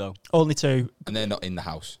 2 though. Only 2. And they're not in the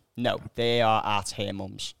house. No, they are at her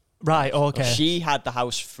mum's. Right. Okay. She had the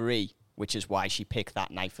house free, which is why she picked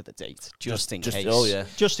that night for the date, just in case. Oh yeah.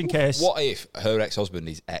 Just in case. What if her ex-husband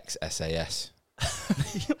is ex-SAS?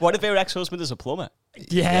 What if her ex-husband is a plumber?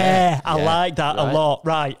 Yeah, I Yeah. like that Right. a lot.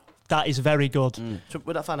 Right. That is very good. So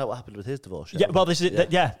we don't find out what happened with his divorce. Yeah, well, this is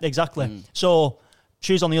it. Yeah, exactly. So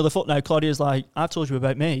she's on the other foot now. Claudia's like, I've told you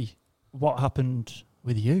about me. What happened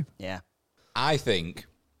with you? Yeah. I think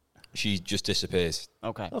she just disappears.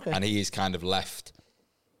 Okay. Okay. And he is kind of left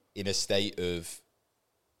in a state of...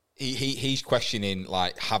 He's questioning,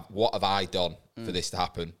 like, what have I done for this to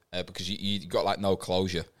happen? Because you got, like, no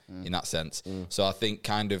closure in that sense. So I think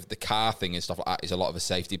kind of the car thing and stuff like that is a lot of a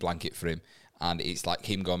safety blanket for him. And it's like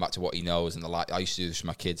him going back to what he knows. And I used to do this for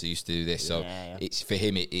my kids. I used to do this. So Yeah. it's for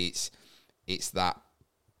him, it's that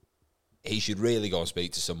he should really go and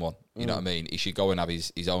speak to someone. You know what I mean? He should go and have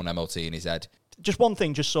his own MLT in his head. Just one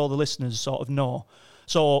thing, just so the listeners sort of know.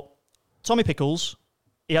 So Tommy Pickles,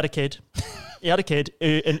 he had a kid. He had a kid who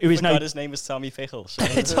is now... God, his name was Tommy Pickles.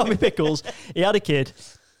 Tommy Pickles. He had a kid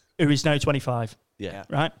who is now 25. Yeah.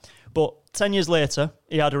 Right? But 10 years later,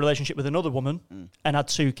 he had a relationship with another woman and had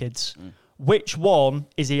 2 kids. Which one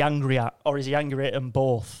is he angry at? Or is he angry at them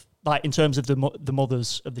both? Like, in terms of the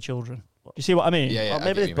mothers of the children. Do you see what I mean? Yeah, Or I maybe get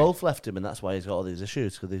what they've you mean. both left him, and that's why he's got all these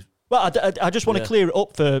issues. Because Well, I just want to Yeah. clear it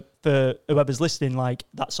up for whoever's listening, like,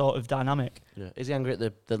 that sort of dynamic. is he angry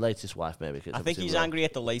at the latest wife? Maybe 'Cause I think obviously he's we're- angry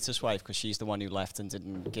at the latest wife because she's the one who left and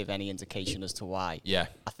didn't give any indication as to why. Yeah.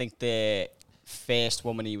 I think the first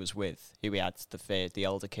woman he was with, who he had the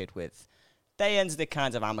older kid with, they ended it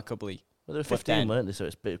kind of amicably. Well, they were But 15, then- weren't they? So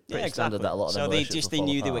it's pretty Yeah, standard exactly. that a lot of So them they relationships just will they fall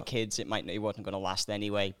knew they were apart. kids. It wasn't going to last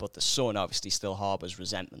anyway. But the son obviously still harbours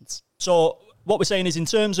resentment. So what we're saying is, in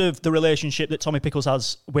terms of the relationship that Tommy Pickles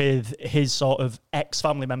has with his sort of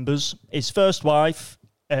ex-family members, his first wife,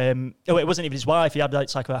 it wasn't even his wife, he had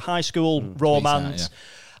like a high school romance,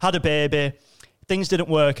 had a baby, things didn't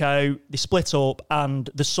work out, they split up, and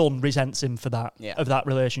the son resents him for that, Yeah. of that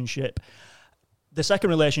relationship. The second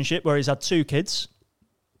relationship, where he's had 2 kids,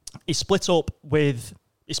 he split up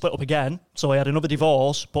again, so he had another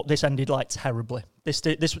divorce, but this ended like terribly. This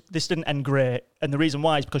didn't end great, and the reason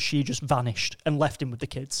why is because she just vanished and left him with the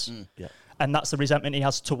kids, Yeah. and that's the resentment he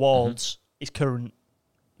has towards his current.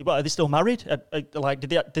 Well, are they still married? Like, did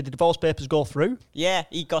the divorce papers go through? Yeah,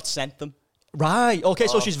 he got sent them. Right. Okay,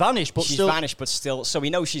 so she's vanished, but she's still. vanished, but still. So we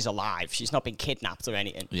know she's alive. She's not been kidnapped or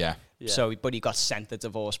anything. Yeah. Yeah. So, but he got sent the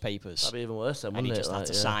divorce papers, That'd be even worse then, and wouldn't he it? just had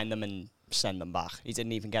to Like, sign them and send them back. He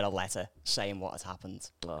didn't even get a letter saying what had happened.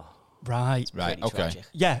 Oh. Right. Right. Pretty Okay. tragic.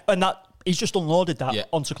 Yeah, and that he's just unloaded that Yeah.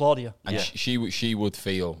 onto Claudia. And Yeah. she would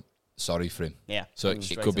feel sorry for him. Yeah. So it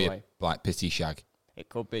straight could be away. like pity shag. It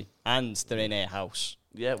could be, and they're in her house.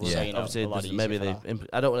 Yeah, well, Yeah. So, you know, obviously, a lot there's maybe easier for the.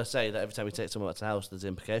 I don't want to say that every time we take someone out to the house, there's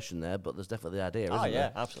implication there, but there's definitely the idea, Oh isn't yeah,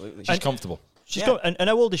 there? absolutely. She's comfortable. She's Yeah. got, and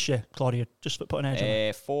how old is she, Claudia? Just for putting age on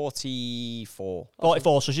her. 44,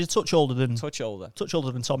 44, so she's a touch older than touch older.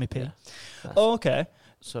 Tommy P. Yeah. Oh, okay.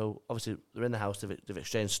 So obviously they're in the house. They've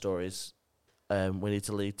exchanged stories. We need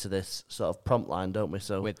to lead to this sort of prompt line, don't we?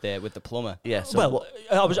 So With the plumber. yeah. So Well, what,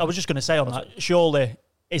 I was just going to say on that. Surely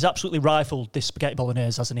he's absolutely rifled this spaghetti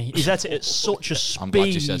bolognese, hasn't he? He's at it at such a speed. I'm glad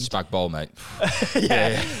you said spag bol, mate.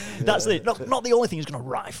 yeah, that's it. Not the only thing he's going to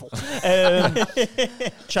rifle.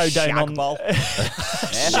 Chow down on ball.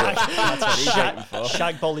 That's what he's waiting for.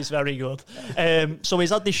 shag ball is very good. So he's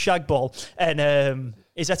had this shag ball and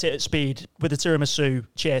he's at it at speed with a tiramisu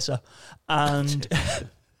chaser, and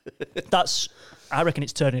that's. I reckon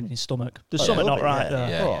it's turning in his stomach. There's something not right there.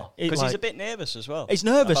 Yeah. Because he's a bit nervous as well. He's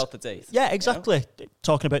nervous about the date. Yeah, exactly.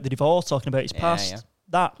 Talking about the divorce, talking about his past. yeah.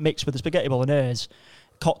 That mixed with the spaghetti bolognese,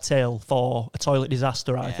 cocktail for a toilet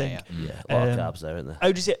disaster. I think. Yeah, a lot of carbs there, isn't there?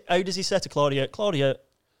 How does he say to Claudia? Claudia,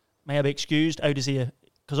 may I be excused? How does he?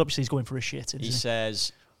 Because obviously he's going for a shit. He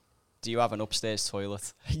says, "Do you have an upstairs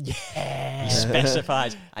toilet?" Yeah. He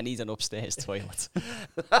specifies, "I need an upstairs toilet,"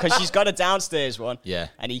 because she's got a downstairs one. Yeah.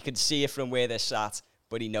 And he can see it from where they're sat,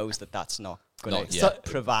 but he knows that that's not going Not to yet.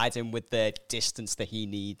 provide him with the distance that he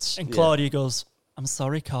needs. And Claudia goes, "I'm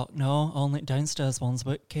sorry, cock. No, only downstairs one's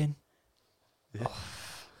working."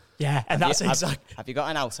 Yeah, and that's exactly. Have you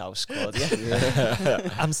got an outhouse,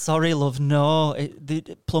 Claudia? I'm sorry, love. No, the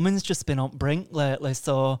plumbing's just been on brink lately.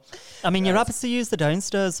 So, I mean, you're happy to use the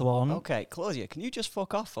downstairs one. Okay, Claudia, can you just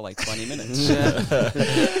fuck off for like 20 minutes?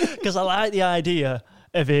 Because I like the idea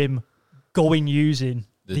of him going using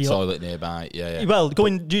The toilet nearby. Yeah. Well,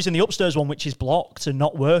 going using the upstairs one, which is blocked and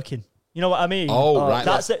not working. You know what I mean? Oh, right.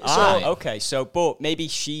 That's it. So, Right. Okay, but maybe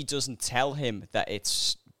she doesn't tell him that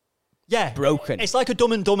it's yeah, broken. It's like a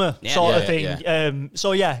Dumb and Dumber sort of thing. Yeah. So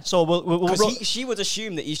we'll Because she would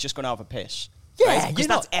assume that he's just going to have a piss. Yeah, Because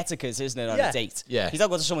that's etiquette, isn't it, on a date? Yeah. He's not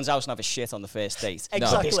going to someone's house and have a shit on the first date.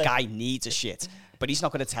 Exactly. This guy needs a shit, but he's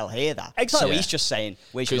not going to tell her that. Exactly. So Yeah. he's just saying,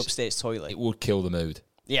 where's your 'Cause upstairs toilet? It would kill the mood.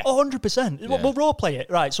 Yeah. 100%. Yeah. We'll role play it,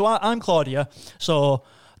 right? So I'm Claudia. So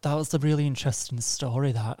that was a really interesting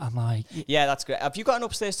story. That I'm like, Yeah, that's great. Have you got an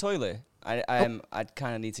upstairs toilet? I'd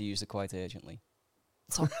kind of need to use it quite urgently.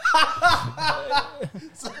 So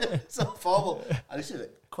formal. I just said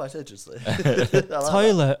it quite urgently.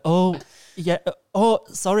 toilet. Oh, yeah. Oh,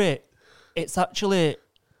 sorry. It's actually.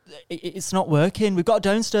 It's not working. We've got a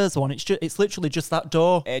downstairs one. It's literally just that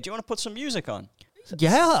door. Do you want to put some music on?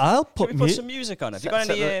 Yeah, I'll Should put we put some music on? Have you got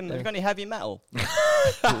any heavy metal?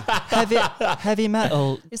 heavy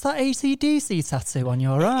metal. Is that AC/DC tattoo on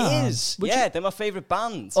your arm? It is. They're my favourite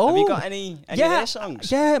band. Oh, have you got any of their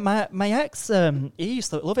songs? Yeah, my ex, he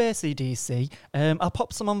used to love AC/DC. I'll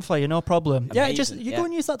pop some on for you, no problem. Amazing, Just go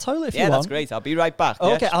and use that toilet if you Yeah, want. that's great. I'll be right back.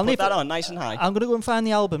 Okay, Just I'll put leave that it- on nice and high. I'm going to go and find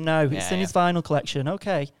the album now. It's in Yeah. his vinyl collection.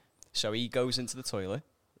 Okay. So he goes into the toilet,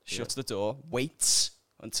 shuts the door, waits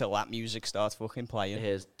until that music starts fucking playing.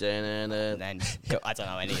 Here's And then, I don't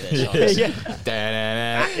know any of this songs.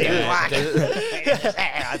 I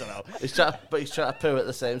don't know. he's trying to poo at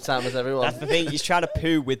the same time as everyone. That's the thing. He's trying to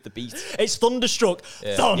poo with the beat. It's Thunderstruck.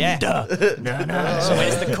 Thunder. Yeah. So when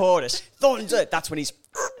it's the chorus, thunder, that's when he's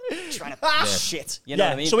trying to shit. You know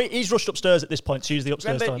what I mean? So he's rushed upstairs at this point to use the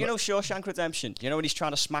upstairs Remember, toilet. Shawshank Redemption? You know when he's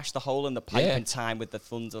trying to smash the hole in the pipe Yeah. in time with the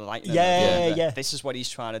thunder and lightning? Yeah. This is what he's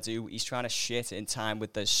trying to do. He's trying to shit in time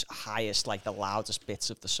with the highest, like the loudest bits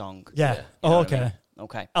of the song. Yeah. You know Oh, what I okay. mean?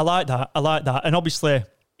 Okay. I like that. And obviously,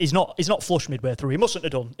 he's not flush midway through. He mustn't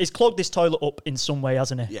have done. He's clogged this toilet up in some way,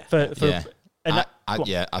 hasn't he? Yeah. For and I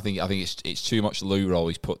think it's too much loo roll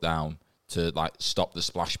he's put down to like stop the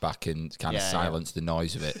splashback and kind of silence the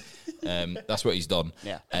noise of it. That's what he's done.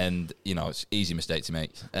 Yeah. And it's easy mistake to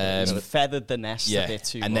make. He's feathered the nest a bit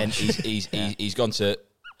too and much. then he's gone to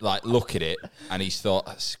like look at it and he's thought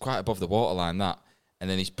that's quite above the waterline that, and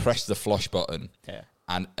then he's pressed the flush button. Yeah.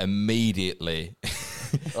 And immediately,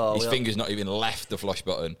 his finger's not even left the flush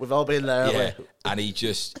button. We've all been there, haven't we? And he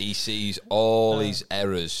sees all his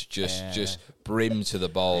errors just brim to the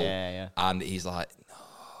bowl. Yeah. And he's like, no.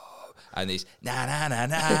 And he's na na na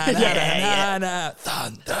na na na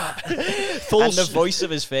thunder. And the voice of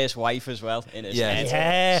his first wife as well in his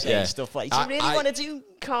head. Saying stuff like, do you really want to do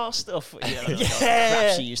car stuff? You know,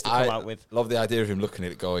 crap she used to come out with. Love the idea of him looking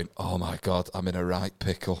at it going, oh my God, I'm in a right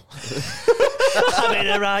pickle. I'm in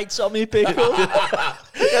a right Tommy pickle.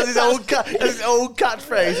 That's his own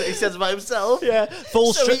catchphrase that he says about himself. Yeah.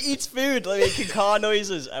 So he eats food, like making car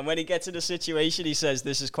noises, and when he gets in a situation, he says,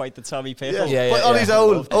 "This is quite the Tommy pickle." But on his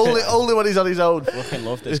own. Only when he's on his own. Fucking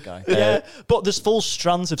love this guy. Yeah, but there's full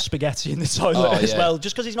strands of spaghetti in the toilet as yeah. well,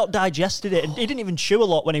 just because he's not digested it. And he didn't even chew a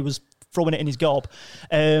lot when he was throwing it in his gob.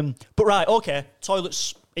 But right, okay,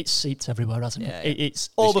 toilets, it's seeped everywhere, hasn't it? It's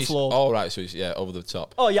overflowed. All right, so it's over the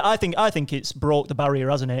top. Oh yeah, I think it's broke the barrier,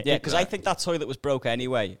 hasn't it? Yeah, because I think that toilet was broke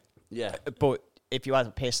anyway. Yeah. But if you had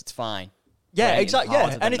a piss, it's fine. Yeah, exactly.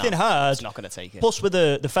 Yeah, anything hard. It's not going to take it. Plus with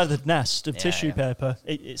the feathered nest of tissue yeah. paper,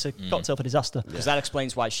 it's a cocktail for disaster. Because that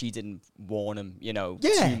explains why she didn't warn him,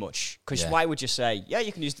 too much. Because why would you say, yeah,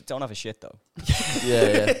 you can use it, don't have a shit though.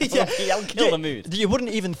 Yeah. That'll kill the mood. You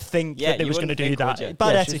wouldn't even think that they was going to do that. would you?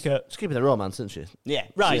 Bad Yeah, etiquette. She's keeping the romance, isn't she? Yeah,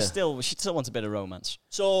 Right. She still wants a bit of romance.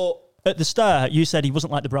 So at the start, you said he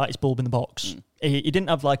wasn't like the brightest bulb in the box. He didn't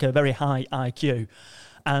have like a very high IQ.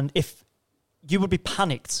 And if you would be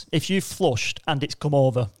panicked if you flushed and it's come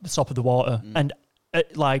over the top of the water. And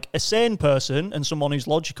like a sane person and someone who's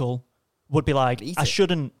logical would be like, I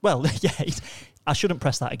shouldn't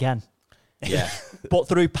press that again. Yeah. But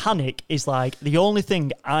through panic is like, the only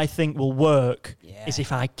thing I think will work is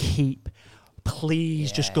if I keep,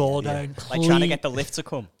 please just go down. Please. Like trying to get the lift to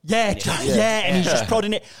come. Yeah, and he's just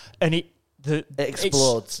prodding it. And it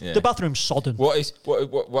explodes. The bathroom's sodden. What he's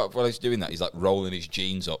doing that? He's like rolling his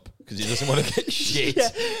jeans up because he doesn't want to get shit.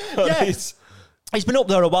 Yeah. He's been up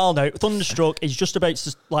there a while now. Thunderstruck. He's just about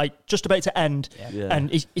to end, and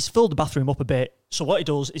he's filled the bathroom up a bit. So what he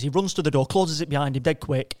does is he runs to the door, closes it behind him dead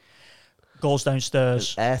quick, goes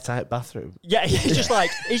downstairs. An airtight bathroom. Yeah,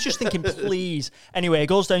 he's just thinking, please. Anyway, he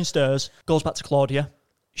goes downstairs, goes back to Claudia.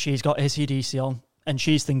 She's got AC/DC on, and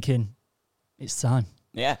she's thinking, it's time.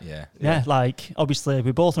 Yeah. Like, obviously,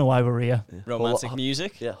 we both know why we're here. Romantic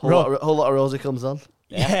music. Yeah, whole lot of Rosie comes on.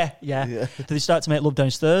 Yeah. Do they start to make love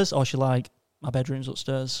downstairs, or is she like, my bedroom's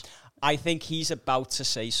upstairs? I think he's about to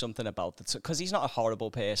say something about it, because he's not a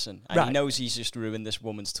horrible person, and he knows he's just ruined this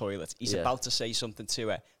woman's toilet. He's about to say something to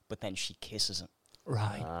her, but then she kisses him.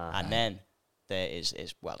 Right. And then there is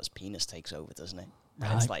his penis takes over, doesn't it? And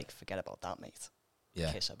Right. it's like, forget about that, mate.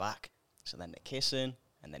 Yeah. Kiss her back. So then they're kissing,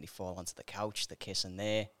 and then they fall onto the couch, they're kissing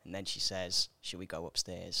there, and then she says, should we go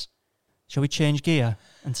upstairs? Shall we change gear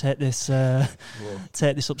and take this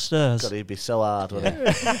upstairs? God, he'd be so hard, wouldn't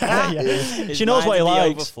it? She knows what he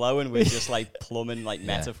likes. Overflowing with just like plumbing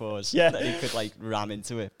metaphors that he could like ram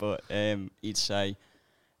into it. But he'd say,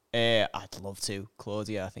 I'd love to,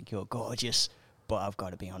 Claudia, I think you're gorgeous, but I've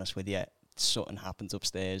got to be honest with you, something happened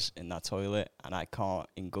upstairs in that toilet, and I can't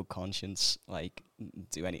in good conscience like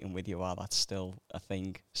do anything with you while that's still a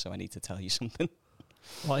thing, so I need to tell you something.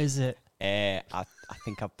 What is it? I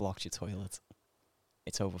think I've blocked your toilet.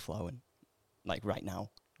 It's overflowing. Like right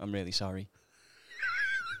now. I'm really sorry.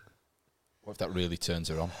 What if that really turns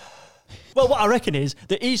her on? Well, what I reckon is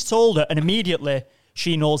that he's told her, and immediately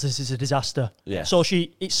she knows this is a disaster. Yeah. So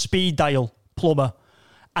it's speed dial, plumber.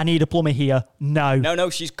 I need a plumber here now.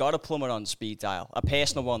 No, she's got a plumber on speed dial. A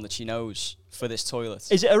personal one that she knows for this toilet.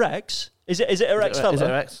 Is it her ex? Is it her ex fella? Is it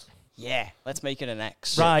her ex? Yeah, let's make it an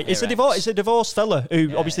X. Right, it's a divorced fella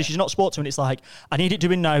who obviously she's not spoke to, and it's like, I need it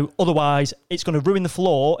doing now, otherwise it's going to ruin the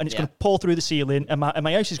floor and it's going to pour through the ceiling, and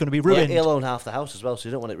my house is going to be ruined. Yeah, he'll own half the house as well, so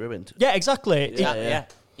you don't want it ruined. Yeah, exactly. Yeah.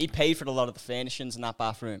 He paid for a lot of the furnishings in that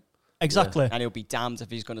bathroom. Exactly. And he'll be damned if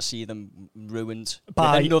he's going to see them ruined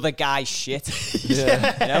By with another guy's shit.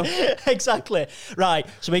 Yeah. You know? Exactly. Right,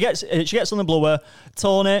 so she gets on the blower.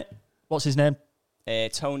 Tony, what's his name?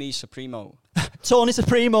 Tony Supremo. Tony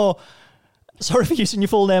Supremo. Sorry for using your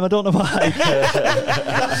full name, I don't know why.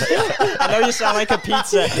 I know you sound like a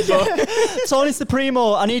pizza. But Tony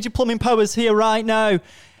Supremo, I need your plumbing powers here right now.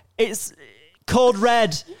 It's code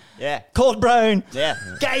red. Yeah. Code brown. Yeah.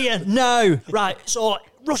 Get here now. Right, so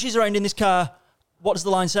rushes around in this car. What does the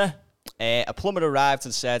line say? A plumber arrived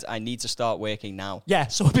and said, I need to start working now. Yeah,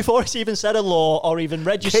 so before it's even said hello or even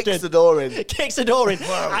registered. Kicks the door in.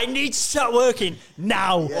 I need to start working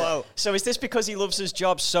now. Yeah. Whoa. So is this because he loves his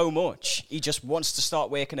job so much, he just wants to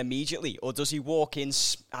start working immediately? Or does he walk in,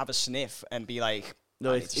 have a sniff, and be like,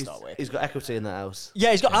 No, I need to start working? he's got equity in that house. Yeah,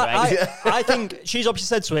 he's got. I think she's obviously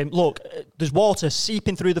said to him, "Look, there's water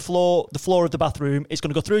seeping through the floor of the bathroom. It's going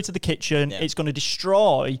to go through to the kitchen. Yeah. It's going to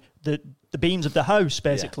destroy the beams of the house,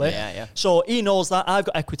 basically." Yeah. So he knows that I've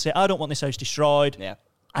got equity. I don't want this house destroyed. Yeah.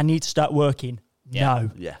 I need to start working now.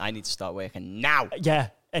 Yeah. I need to start working now. Yeah,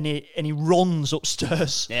 and he runs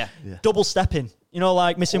upstairs. Yeah. Double stepping. You know,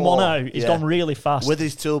 like missing one out. He's gone really fast. With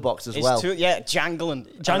his toolbox as well. Jangling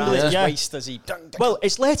Jangling, his waist as he... Well,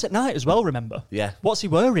 it's late at night as well, remember? Yeah. What's he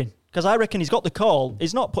wearing? Because I reckon he's got the call.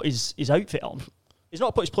 He's not put his outfit on. He's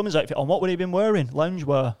not put his plumber's outfit on. What would he have been wearing?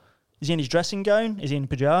 Loungewear. Is he in his dressing gown? Is he in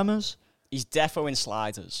pyjamas? He's defo in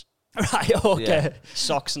sliders. Right, okay. Yeah.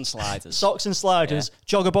 Socks and sliders. Socks and sliders.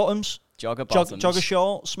 Jogger bottoms? Jogger bottoms. Jogger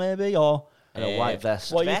shorts, maybe? Or And a white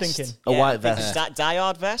vest. what are you Vest? thinking? A white I think vest. That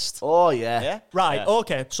die-hard vest. Oh, yeah. Yeah. Right, Yeah.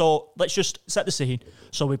 okay. So let's just set the scene.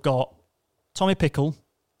 So we've got Tommy Pickles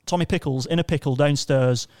in a pickle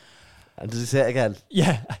downstairs. And does he say it again?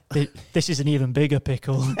 Yeah, this is an even bigger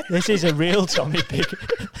pickle. This is a real Tommy Pickle.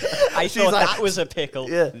 I She's thought like- that was a pickle.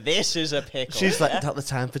 Yeah. This is a pickle. She's like, not the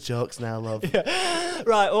time for jokes now, love.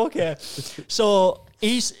 Right, okay. So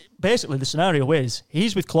he's basically, the scenario is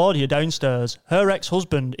he's with Claudia downstairs. Her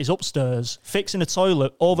ex-husband is upstairs fixing a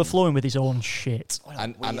toilet overflowing with his own shit. What a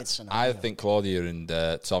And weird scenario. I think Claudia and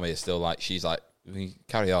Tommy are still like, she's like, we can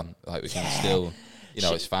carry on. Like, we can still,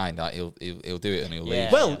 it's fine. Like, he'll do it and he'll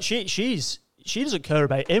leave. Well, she doesn't care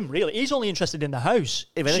about him really. He's only interested in the house.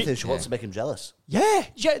 If anything, she wants to make him jealous. Yeah.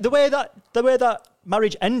 The way that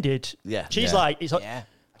marriage ended. Yeah. She's Yeah. like, Yeah.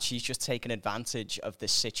 She's just taking advantage of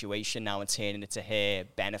this situation now and turning it to her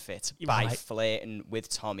benefit by Right. flirting with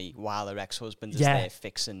Tommy while her ex-husband is Yeah. there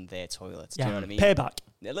fixing their toilets. yeah, Do you know what I mean? payback.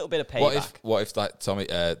 A little bit of payback. What if like Tommy,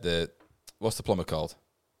 what's the plumber called?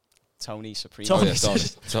 Tony Supreme. Tony. Oh,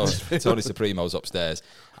 yeah, Tony Supremo's upstairs,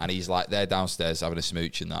 and he's like, they're downstairs having a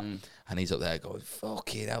smooch and that, and he's up there going,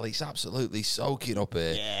 fucking hell, it's absolutely soaking up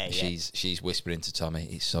here. Yeah, yeah. She's whispering to Tommy,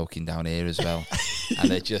 it's soaking down here as well. And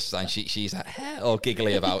they're just, and she's like, all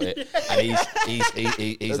giggly about it, and he's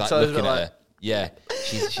like Tony's looking like- at her. Yeah,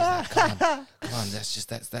 she's like, come on, let's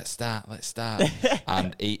start.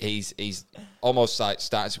 And he's almost like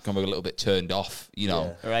starting to become a little bit turned off,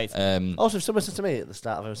 Right. Also, if someone said to me at the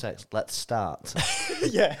start of having sex, let's start.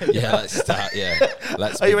 Yeah. Yeah, let's start. Yeah,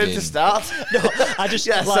 let's. Are you ready begin. to start? No, I just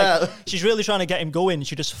Yes, like sir. she's really trying to get him going.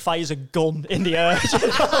 She just fires a gun in the air,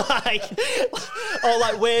 or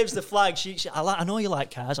like waves the flag. I know you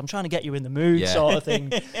like cars. I'm trying to get you in the mood, Yeah. sort of thing.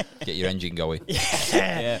 Get your engine going.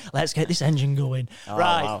 Yeah. Let's get this engine going. Oh,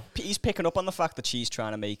 Right. wow. He's picking up on the fact that she's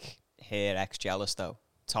trying to make her ex jealous, though.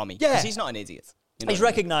 Tommy. Yeah. Because he's not an idiot. You know He's what I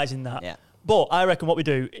mean? recognising that. Yeah. But I reckon what we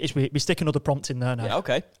do is we stick another prompt in there now. Yeah,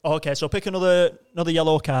 okay. Okay, so pick another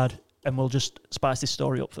yellow card and we'll just spice this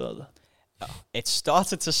story up further. It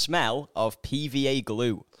started to smell of PVA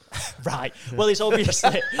glue. Right. Well, he's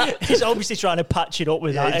obviously trying to patch it up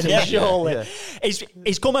with that, and yeah, surely yeah.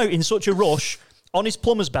 he's come out in such a rush on his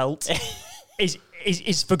plumber's belt.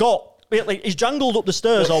 he's forgot. Like, he's jangled up the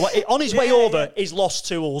stairs, or on his way over, he's lost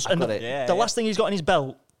tools, and got it. Yeah, the yeah. last thing he's got in his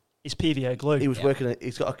belt is PVA glue. He was working.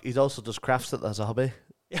 He's also does crafts as a hobby.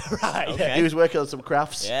 Right. Okay. He was working on some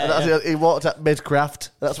crafts. Yeah, and that's yeah. He walked at mid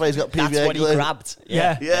craft. That's why he's got PVA That's what glue. he grabbed.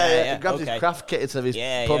 Yeah. Yeah. He grabbed okay. his craft kit instead of his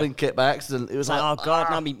Yeah, plumbing kit by accident. It was It's like, like, oh god,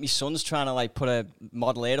 now my son's trying to like put a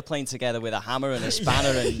model airplane together with a hammer and a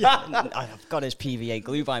spanner, and I've got his PVA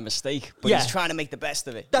glue by mistake. But Yeah. he's trying to make the best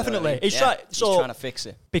of it. You know what I Definitely. mean? He's Yeah. try- so- he's trying to fix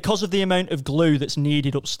it. Because of the amount of glue that's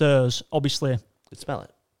needed upstairs, obviously, you smell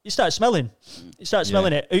it. you start smelling. You start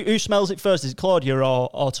smelling it. Who smells it first? Is it Claudia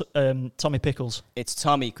or Tommy Pickles? It's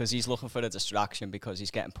Tommy because he's looking for a distraction because he's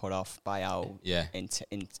getting put off by how. Yeah.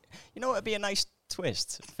 You know, it'd be a nice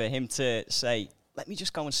twist for him to say, "Let me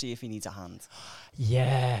just go and see if he needs a hand."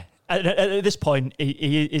 Yeah. At this point,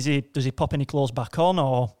 does he pop any clothes back on,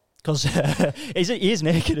 or because he is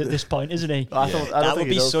naked at this point, isn't he? I don't That think would he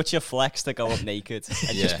be does. such a flex to go up naked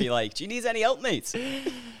and just be like, "Do you need any help, mate?"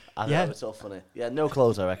 I Yeah. know, it's so funny. Yeah, no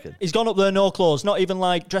clothes, I reckon. He's gone up there, no clothes, not even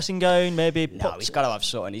like dressing gown, maybe. No, he's got to have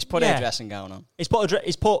something. He's put Yeah. a dressing gown on. He's put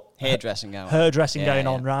Hair dressing gown. her dressing Yeah, gown yeah.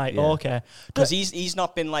 on, right? Yeah. Okay. Because he's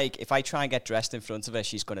not been like, if I try and get dressed in front of her,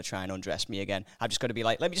 she's going to try and undress me again. I'm just going to be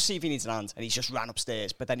like, let me just see if he needs an hand. And he's just ran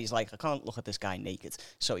upstairs. But then he's like, I can't look at this guy naked.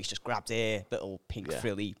 So he's just grabbed her little pink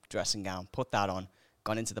frilly dressing gown, put that on,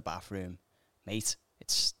 gone into the bathroom. Mate, it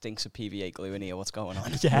stinks of PVA glue in here. What's going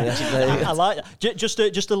on? Yeah, I like that. Just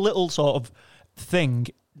a little sort of thing,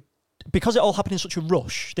 because it all happened in such a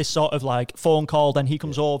rush. This sort of like phone call, then he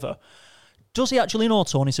comes over. Does he actually know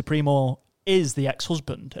Tony Supremo is the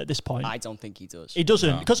ex-husband at this point? I don't think he does. He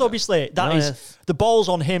doesn't, because obviously that is yes. the ball's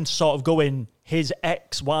on him to sort of go in his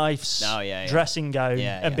ex-wife's dressing gown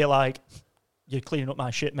and be like, "You're cleaning up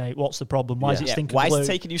my shit, mate. What's the problem? Why is it stinking Why blue?" is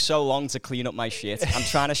it taking you so long to clean up my shit? I'm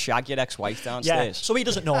trying to shag your ex-wife Yeah, downstairs. so he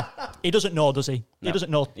doesn't know. He doesn't know, does he? He No. doesn't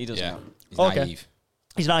know. He doesn't Yeah. know. He's Okay. naive.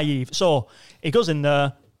 He's naive. So he goes in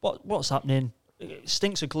there. What's happening? It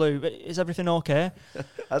stinks of glue. Is everything okay?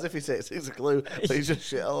 As if he says it's a glue, but he's just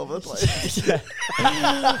shit all over the place.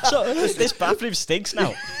 So This bathroom stinks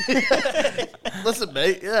now. Listen,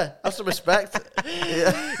 mate, have some respect.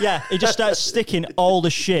 Yeah. yeah, he just starts sticking all the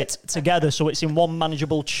shit together so it's in one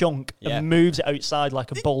manageable chunk Yeah. and moves it outside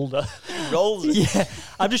like a boulder. Rolls it. Yeah,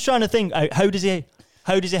 I'm just trying to think. How does he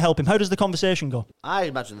help him? How does the conversation go? I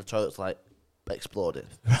imagine the toilet's like exploded.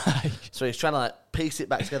 Right. So he's trying to like piece it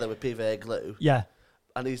back together with PVA glue. Yeah,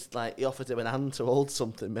 And he offered him a hand to hold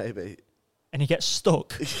something, maybe. and he gets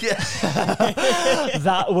stuck. Yeah.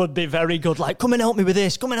 That would be very good. Like, come and help me with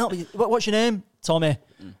this. Come and help me. What's your name? Tommy,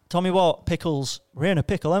 what? Pickles. We're in a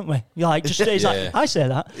pickle, aren't we? You're like, he's like, I say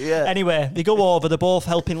that. Yeah. Anyway, they go over. They're both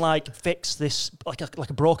helping fix this like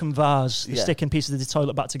a broken vase. They're sticking pieces of the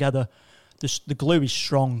toilet back together. The glue is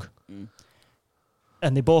strong,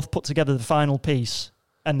 and they both put together the final piece,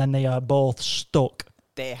 and then they are both stuck.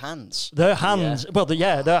 Their hands. Their hands. Yeah. Well,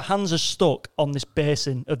 their hands are stuck on this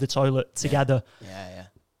basin of the toilet together. Yeah.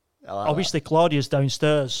 Obviously, Claudia's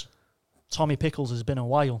downstairs. Tommy Pickles has been a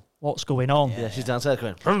while. What's going on? Yeah, she's downstairs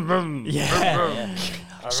going. Yeah.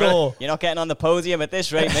 So you're not getting on the podium at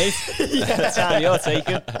this rate, mate. The time you're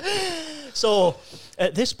taking. So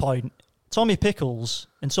at this point, Tommy Pickles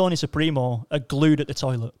and Tony Supremo are glued at the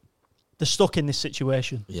toilet. They're stuck in this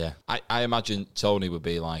situation. Yeah, I imagine Tony would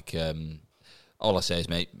be like, all I say is,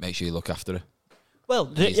 mate, make sure you look after her. Well,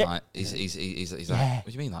 he's like, what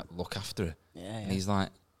do you mean, like, look after her? Yeah. And he's like,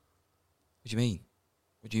 what do you mean?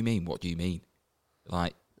 What do you mean? What do you mean?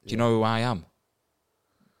 Like, do you know who I am?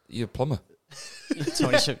 You're a plumber. You're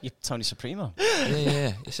Tony Supremo.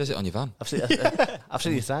 Yeah. It says it on your van. I've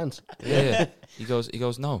seen your signs. Yeah. He goes,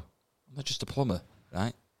 no, I'm not just a plumber,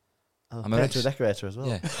 right? I'm a decorator as well.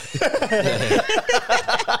 Yeah.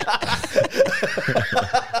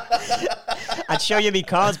 I'd show you me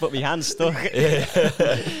cards, but my hand's stuck.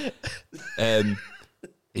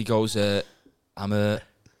 He goes, I'm her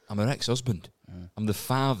ex-husband. I'm the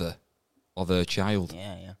father of her child.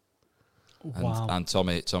 Yeah. Wow. And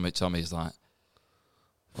Tommy's like,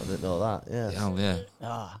 I didn't know that. Yeah. hell yeah.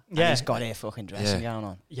 And he's got a fucking dressing gown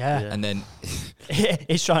on. Yeah. And then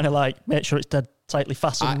he's trying to make sure it's dead tightly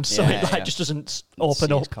fastened so it just doesn't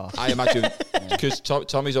open up. I imagine because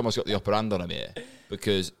Tommy's almost got the upper hand on him here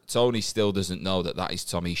because Tony still doesn't know that is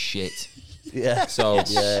Tommy's shit. Yeah. So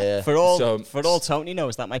For all Tony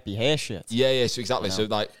knows, that might be her shit. Yeah. So exactly. So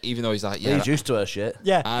even though he's like, he's used to her shit.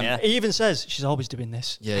 Yeah. He even says she's always doing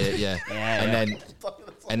this. Yeah.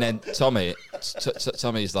 And then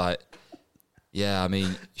Tommy's like, yeah, I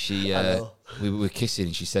mean, she we were kissing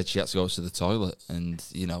and she said she had to go to the toilet and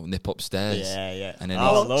nip upstairs. Yeah. And then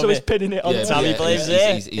so he's pinning it on Tommy blames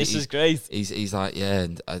it. This is great. He's like, yeah,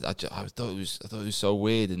 and I thought it was so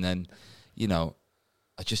weird, and then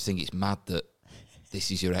I just think it's mad that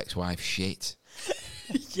this is your ex-wife's shit.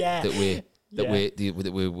 Yeah. That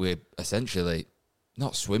we're essentially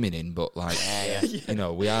not swimming in, but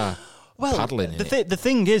we are paddling in it. The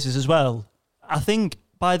thing is as well, I think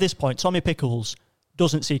by this point, Tommy Pickles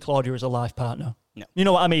doesn't see Claudia as a life partner. No. You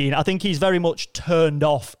know what I mean? I think he's very much turned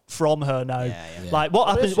off from her now. Yeah. Like, what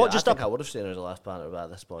happens? What just happened? I would have seen her as a life partner by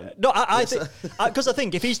this point. No, I think because I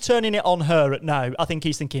think if he's turning it on her now, I think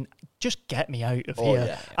he's thinking, just get me out of here.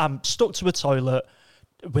 Yeah. I'm stuck to a toilet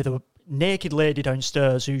with a naked lady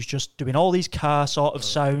downstairs who's just doing all these car sort of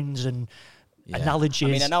sounds and analogies.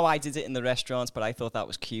 I mean, I know I did it in the restaurants, but I thought that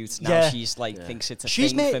was cute. Now she's thinks it's a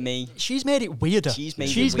thing for me. She's made it weirder. She's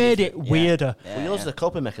made it weirder. Well, yours is a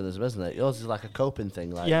coping mechanism, isn't it? Yours is like a coping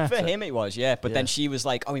thing. For him it was, But then she was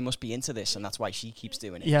like, oh, he must be into this, and that's why she keeps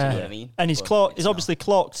doing it. Yeah. Do you know what I mean? And he's obviously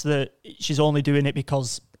clocked that she's only doing it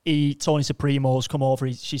because Tony Supremo's come over.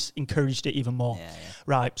 She's encouraged it even more. Yeah.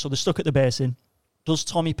 Right, so they're stuck at the basin. Does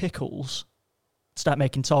Tommy Pickles start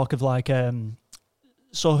making talk of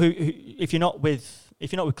so who if you're not with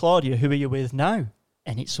Claudia, who are you with now?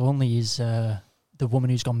 And it's only the woman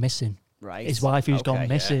who's gone missing. Right. His wife who's gone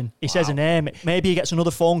missing. Yeah. He says her name. Maybe he gets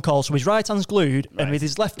another phone call. So his right hand's glued, and with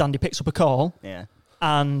his left hand he picks up a call. Yeah.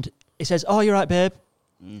 And he says, "Oh, you're right, babe."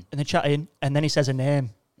 And they're chatting, and then he says her name.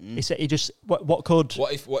 He said, "He just what could?"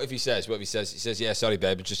 What if he says? He says, "Yeah, sorry,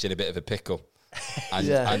 babe, I'm just in a bit of a pickle." And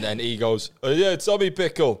then he goes, "Oh yeah, Tommy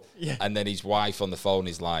Pickle." Yeah. And then his wife on the phone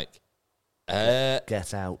is like,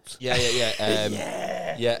 Get out.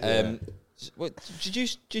 What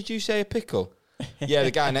did you say a pickle? Yeah,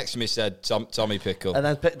 the guy next to me said Tommy Pickle. And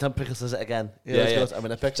then Tom Pickle says it again. He goes, I'm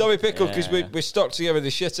in a pickle. Tommy Pickle, because we're stuck together.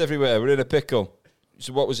 There's shit everywhere. We're in a pickle.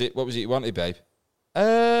 So what was it you wanted, babe?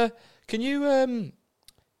 Can you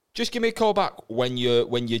just give me a call back when you're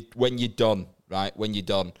done, right? When you're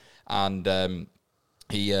done. And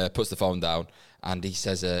he puts the phone down and he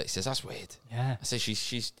says that's weird. Yeah. I say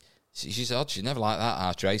she's odd. She's never like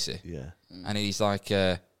that, Tracy. Yeah. And he's like,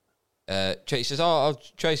 Tracy says, "Oh,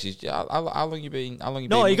 Tracy, how long you been?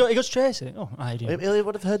 No, he goes Tracy. Oh, I do. He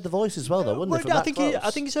would have heard the voice as well, though, wouldn't he? I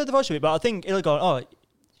think he's heard the voice of it, but I think he'll go, "Oh,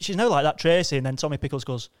 she's no like that, Tracy." And then Tommy Pickles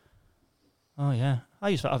goes, "Oh yeah, I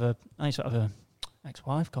used to have a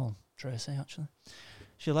ex-wife called Tracy. Actually,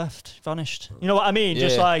 she left, vanished. You know what I mean? He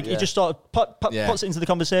just sort of puts it into the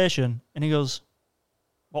conversation, and he goes."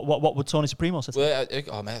 What would Tony Supremo say? Well,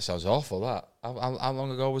 oh man, that sounds awful. That how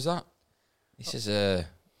long ago was that? He says,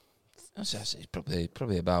 it's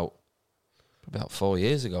probably about about 4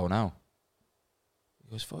 years ago now.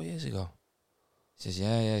 It was 4 years ago. He says,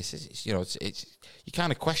 yeah. He says, it's you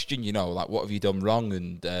kind of question, like what have you done wrong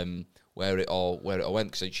and where it all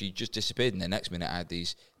went. Because she just disappeared, and the next minute I had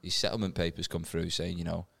these settlement papers come through saying,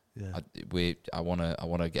 I want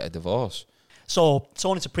to get a divorce. So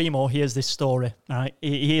Tony Supremo hears this story, right?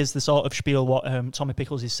 He hears the sort of spiel what Tommy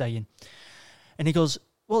Pickles is saying, and he goes,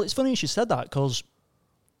 "Well, it's funny you should said that because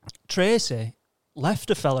Tracy left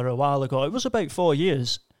a fella a while ago. It was about 4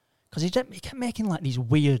 years because he kept making like these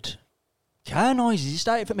weird car noises. He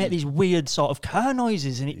started to make these weird sort of car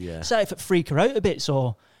noises, and it started to freak her out a bit.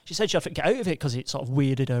 So she said she had to get out of it because it sort of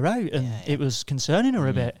weirded her out, and it was concerning her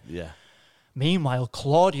a bit. Yeah. Meanwhile,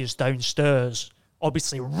 Claudia's downstairs,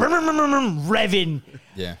 obviously revving.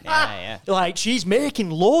 Yeah. Like, she's making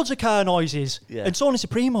loads of car noises. Yeah. And Tony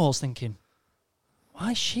Supremo's thinking,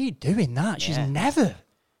 why is she doing that? She's never.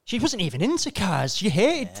 She wasn't even into cars. She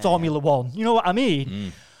hated Formula One. You know what I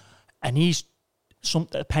mean? And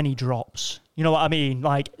a penny drops. You know what I mean?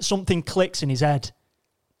 Like, something clicks in his head.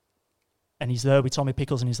 And he's there with Tommy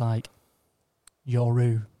Pickles and he's like, you're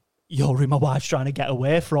who my wife's trying to get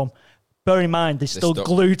away from. Bear in mind, they're still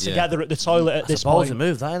glued together at the toilet at this point. That's a ballsy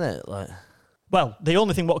move, that, isn't it? Like, well, the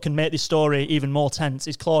only thing what can make this story even more tense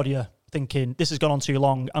is Claudia thinking, this has gone on too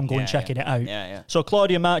long, I'm going checking it out. Yeah. So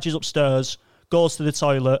Claudia marches upstairs, goes to the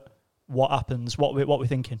toilet. What happens? What we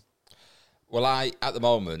thinking? Well, at the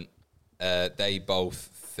moment, they both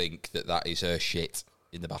think that is her shit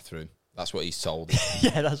in the bathroom. That's what he's told.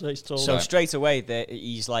 Yeah, that's what he's told. So straight away,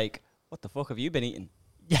 he's like, what the fuck have you been eating?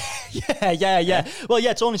 Yeah. Well,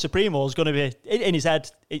 Tony Supremo's going to be in his head.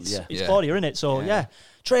 It's Claudia, isn't it? So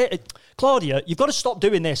Claudia, you've got to stop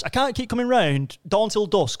doing this. I can't keep coming round dawn till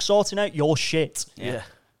dusk sorting out your shit.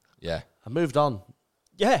 yeah. I moved on.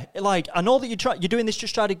 Yeah, like, I know that you're doing this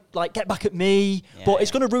just try to like get back at me, but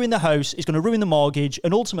it's going to ruin the house, it's going to ruin the mortgage,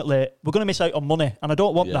 and ultimately we're going to miss out on money, and I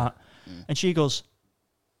don't want that. And she goes,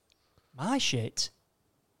 my shit?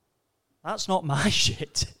 That's not my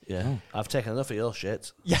shit. Yeah. I've taken enough of your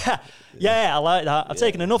shit. Yeah, I like that. I've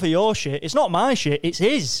taken enough of your shit. It's not my shit, it's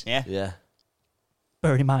his. Yeah.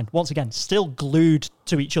 Bearing in mind, once again, still glued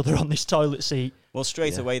to each other on this toilet seat. Well,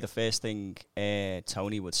 straight away, the first thing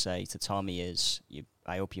Tony would say to Tommy is,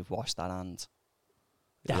 I hope you've washed that hand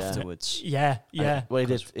afterwards. Yeah. Well,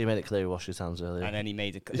 he made it clear he washed his hands earlier. And then he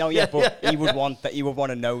made it... but he would want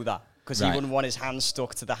to know that. Because he wouldn't want his hands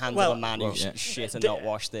stuck to the hand of a man who's shit and not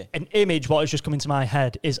washed it. An image, what has just come into my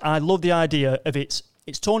head, is I love the idea of it's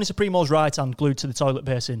Tony Supremo's right hand glued to the toilet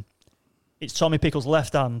basin. It's Tommy Pickles'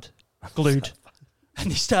 left hand glued. And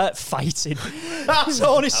they start fighting.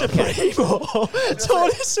 Tony Supremo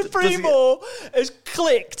has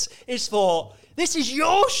clicked his thought, this is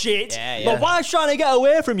your shit. My wife's trying to get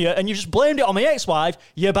away from you, and you just blamed it on my ex-wife,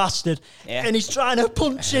 you bastard. And he's trying to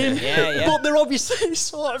punch him. But they're obviously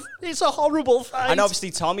it's a horrible fight. And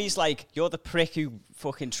obviously Tommy's like, you're the prick who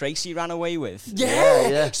fucking Tracy ran away with.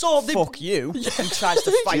 So fuck you. He tries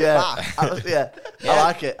to fight back.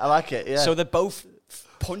 I like it. So they're both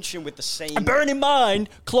punching with the same... And bearing in mind,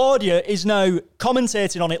 Claudia is now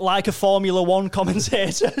commentating on it like a Formula One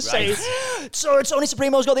commentator, saying, so Tony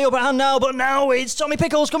Supremo's got the upper hand now, but now it's Tommy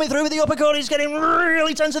Pickles coming through with the uppercut. He's getting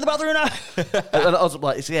really tense in the bathroom now. And also,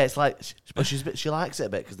 it's like, but she likes it a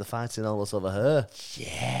bit because they're fighting almost over her.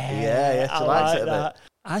 Yeah, she likes it a bit.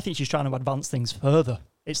 I think she's trying to advance things further.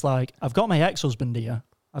 It's like, I've got my ex-husband here.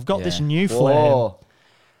 I've got this new flame.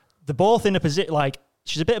 They're both in a position, like,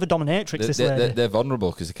 she's a bit of a dominatrix, this lady. They're vulnerable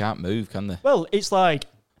because they can't move, can they? Well, it's like...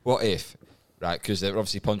 What if, right, because they're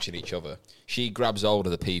obviously punching each other, she grabs hold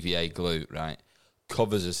of the PVA glue, right,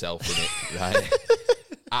 covers herself in it, right,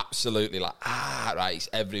 absolutely like, right, it's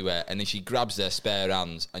everywhere, and then she grabs their spare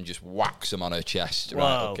hands and just whacks them on her chest,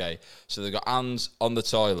 right, okay. So they've got hands on the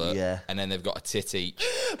toilet, and then they've got a tit each.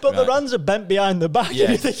 But the hands are bent behind the back, if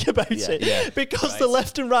you think about it. Because the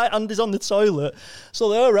left and right hand is on the toilet, so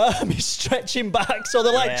their arm is stretching back, so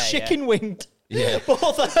they're like chicken-winged. Yeah.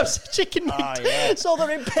 Both arms are chicken-winged, so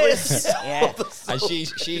they're in pace. And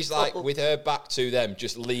she's like, with her back to them,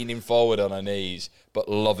 just leaning forward on her knees, but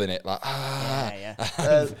loving it, like,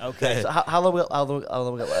 okay. So how long we got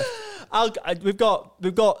left? We've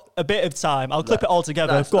got a bit of time. I'll clip it all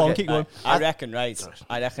together. Nice. Go on, keep going. I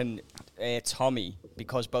reckon Tommy,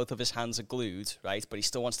 because both of his hands are glued, right, but he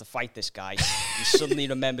still wants to fight this guy, he suddenly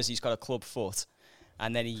remembers he's got a club foot.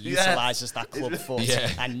 And then he utilises that club foot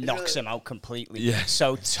and knocks him out completely. Yeah.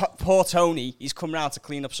 So poor Tony, he's come round to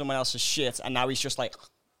clean up someone else's shit, and now he's just like,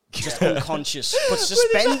 just unconscious, but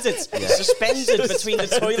suspended. Suspended between the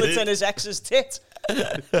toilet and his ex's tit.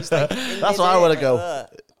 Like, that's where I want to go.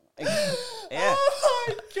 Yeah. Oh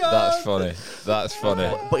my That's funny. That's funny.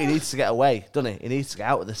 But he needs to get away, doesn't he? He needs to get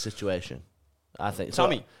out of this situation. I think.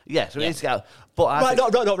 Tommy? So, yeah, so he needs to get out. But I Right,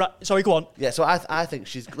 think, no, right. Sorry, go on. yeah, so I think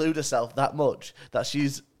she's glued herself that much that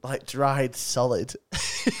she's like dried solid.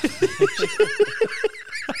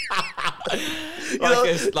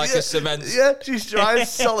 Like a cement. Yeah, she's dried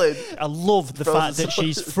solid. I love the Frozen fact that solid.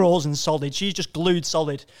 she's frozen solid. She's just glued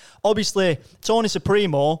solid. Obviously, Tony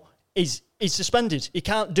Supremo is suspended. He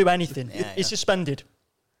can't do anything. He's suspended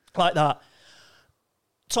like that.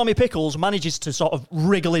 Tommy Pickles manages to sort of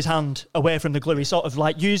wriggle his hand away from the glue. He sort of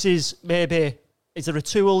like uses maybe. Is there a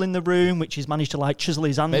tool in the room which he's managed to like chisel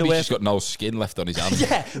his hand Maybe away? he's just got no skin left on his hand.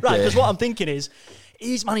 Yeah, right. Because what I'm thinking is,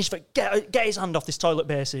 he's managed to get his hand off this toilet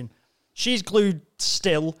basin. She's glued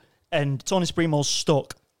still, and Tony Supremo's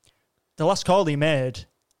stuck. The last call he made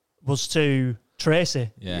was to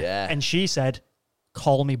Tracy, Yeah. and she said,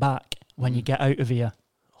 "Call me back when you get out of here."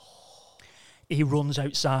 He runs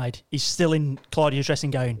outside. He's still in Claudia's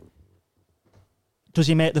dressing gown. Does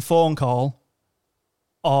he make the phone call,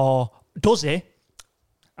 or does he?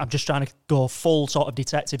 I'm just trying to go full sort of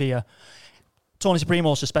detective here. Tony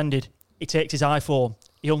Supremo's suspended. He takes his iPhone.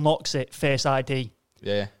 He unlocks it, Face ID.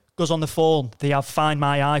 Yeah. Goes on the phone. They have Find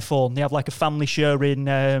My iPhone. They have like a family sharing,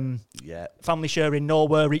 know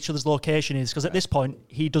where each other's location is. Because at this point,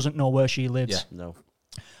 he doesn't know where she lives. Yeah. No.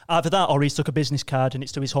 Either that, or he's took a business card and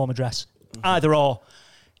it's to his home address. Either or,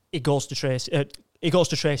 he goes to Tracy. He goes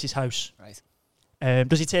to Tracy's house. Right.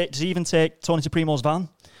 Does he even take Tony Supremo's van?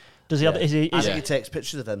 Does he have? Is he? I Is think he takes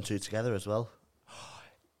pictures of them two together as well.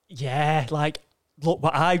 Yeah, like, look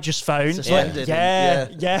what I just found. Suspended. Yeah.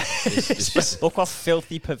 Look what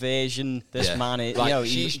filthy perversion this man is. Like, You know,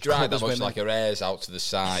 she's he dried that covers much women. like her hair's out to the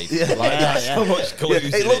side. Yeah. Like, that's so much glue.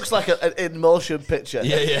 It looks like an in motion picture.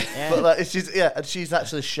 Yeah. But like, and she's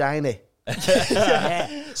actually shiny.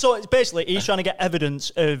 So it's basically, he's trying to get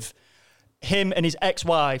evidence of him and his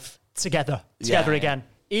ex-wife together again.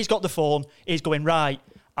 He's got the phone. He's going, right,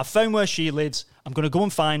 I've found where she lives. I'm going to go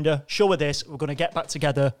and find her, show her this. We're going to get back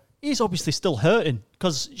together. He's obviously still hurting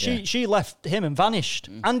because she left him and vanished.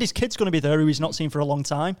 And his kid's going to be there who he's not seen for a long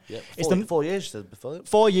time. Yeah. It's 4 years she said before.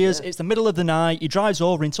 4 years. Yeah. It's the middle of the night. He drives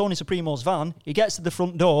over in Tony Supremo's van. He gets to the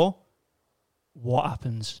front door. What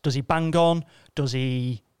happens? Does he bang on? Does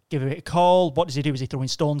he give it a call? What does he do? Is he throwing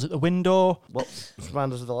stones at the window? What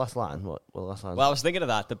remind us of the last line? What the last line? Well, I was thinking of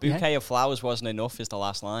that. The bouquet of flowers wasn't enough is the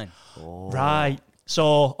last line. Right.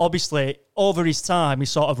 So obviously, over his time, he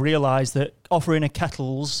sort of realised that offering her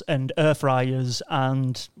kettles and air fryers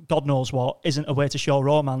and God knows what isn't a way to show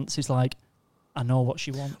romance. He's like, I know what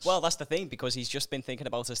she wants. Well, that's the thing, because he's just been thinking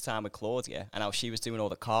about his time with Claudia and how she was doing all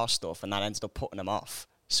the car stuff, and that ended up putting him off.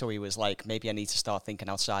 So he was like, maybe I need to start thinking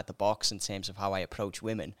outside the box in terms of how I approach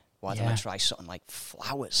women. Why don't I try something like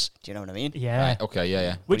flowers? Do you know what I mean? yeah. Right, okay,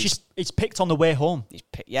 yeah. Which is it's picked on the way home.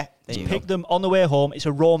 There you Picked go. them on the way home. It's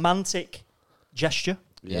a romantic gesture.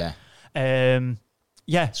 Yeah.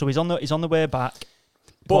 So he's on the way back.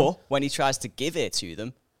 But when he tries to give it to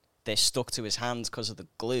them, they're stuck to his hands because of the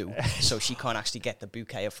glue, so she can't actually get the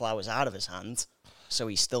bouquet of flowers out of his hand. So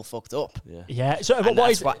he's still fucked up. Yeah. So And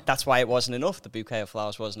what that's why it wasn't enough. The bouquet of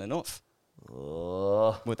flowers wasn't enough.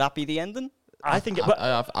 Would that be the ending? I think it,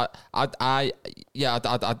 I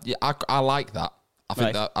like that. I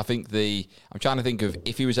think Right. I'm trying to think of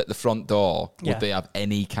if he was at the front door, Yeah. would they have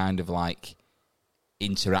any kind of like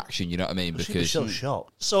interaction? You know what I mean? She was so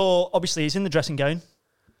shocked. so obviously he's in the dressing gown.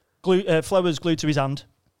 Flowers glued to his hand.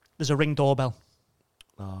 There's a Ring doorbell.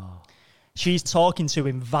 Oh. She's talking to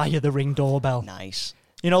him via the Ring doorbell. Nice.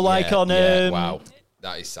 You know, like Yeah, on yeah, wow,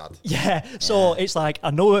 that is sad. Yeah. So it's like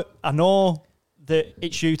I know that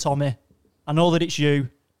it's you, Tommy. I know that it's you.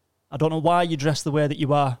 I don't know why you're dressed the way that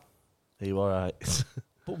you are. Are you all right?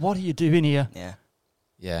 But what are you doing here? Yeah.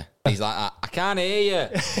 Yeah, he's like, I can't hear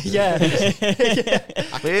you. Yeah.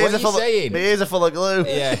 What are you saying? My ears are full of glue.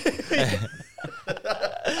 Yeah.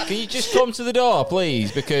 Can you just come to the door,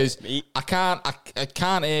 please? Because I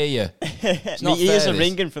can't hear you. It's My not ears fair, are this.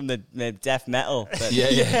 ringing from the death metal that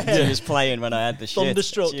Yeah. she was playing when I had the shit.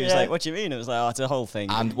 Thunderstruck, She was yeah. like, what do you mean? It was like, oh, it's a whole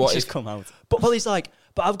thing. And what just if- come out? But he's like,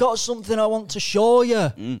 but I've got something I want to show you.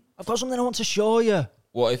 I've got something I want to show you.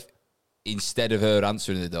 What if instead of her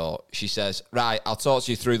answering the door, she says, right, I'll talk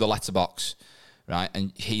to you through the letterbox, right?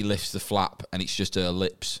 And he lifts the flap and it's just her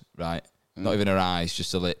lips, right? Not even her eyes,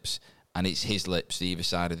 just her lips. And it's his lips either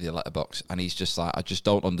side of the letterbox. And he's just like, I just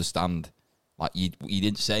don't understand. Like, you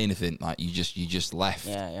didn't say anything. Like, you just left.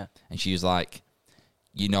 Yeah. And she was like,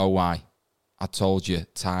 you know why? I told you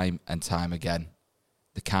time and time again.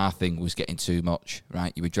 The car thing was getting too much,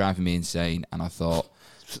 right? You were driving me insane. And I thought,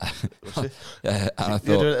 And I You're doing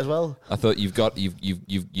thought, it as well.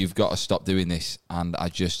 you've got to stop doing this. And I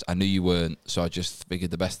knew you weren't, so I just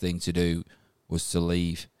figured the best thing to do was to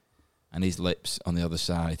leave. And his lips on the other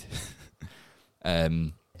side.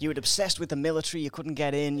 You were obsessed with the military. You couldn't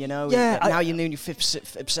get in, you know. Yeah, Now you're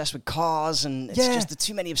obsessed with cars, and it's just the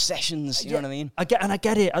too many obsessions. You know what I mean? I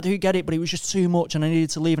get it. I do get it, but it was just too much, and I needed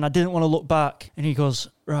to leave, and I didn't want to look back. And he goes,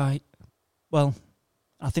 right, well,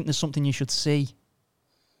 I think there's something you should see.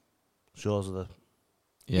 Shores of the.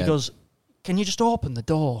 Yeah. He goes, can you just open the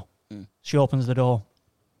door? She opens the door,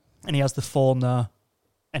 and he has the phone there,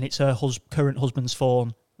 and it's her current husband's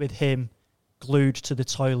phone with him glued to the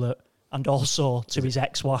toilet. And also to his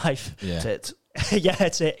ex-wife. Yeah. Tit. Yeah,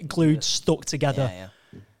 it's it. Glued, stuck together.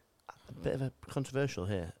 Yeah. A bit of a controversial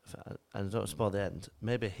here, and don't spoil the end.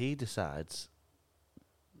 Maybe he decides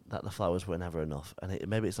that the flowers were never enough, and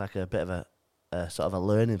maybe it's like a bit of a sort of a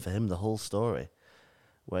learning for him, the whole story,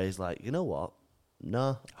 where he's like, you know what?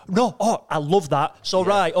 No. Oh, I love that. So,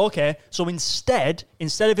 right, okay. So instead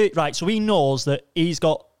of it, right, so he knows that he's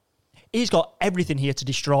got everything here to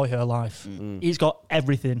destroy her life. He's got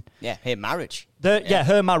everything. Yeah, her marriage.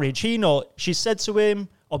 Her marriage. She said to him,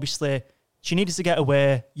 obviously, she needed to get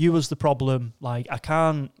away. You was the problem. Like, I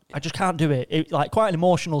just can't do it. Like, quite an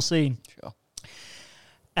emotional scene. Sure.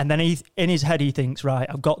 And then in his head, he thinks, right,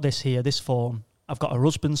 I've got this here, this phone. I've got her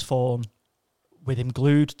husband's phone with him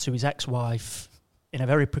glued to his ex-wife in a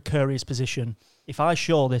very precarious position. If I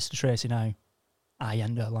show this to Tracy now, I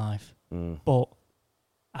end her life. But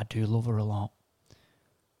I do love her a lot.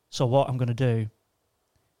 So what I'm going to do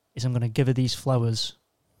is I'm going to give her these flowers.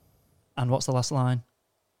 And what's the last line?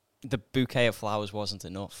 The bouquet of flowers wasn't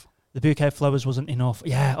enough. The bouquet of flowers wasn't enough.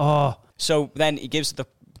 Yeah, oh. So then he gives her the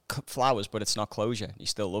flowers, but it's not closure. He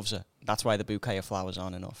still loves her. That's why the bouquet of flowers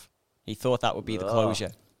aren't enough. He thought that would be the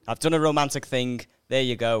closure. I've done a romantic thing. There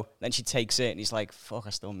you go. Then she takes it, and he's like, fuck,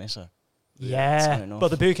 I still miss her. Yeah, but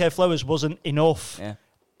the bouquet of flowers wasn't enough. Yeah.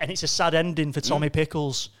 And it's a sad ending for Tommy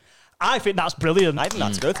Pickles. I think that's brilliant. I think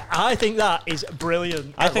that's good. I think that is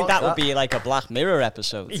brilliant. I think that would be like a Black Mirror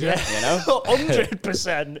episode. Yeah, You know?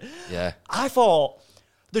 100%. Yeah. I thought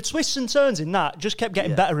the twists and turns in that just kept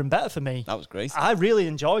getting better and better for me. That was great. I really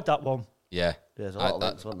enjoyed that one. Yeah. There's a lot of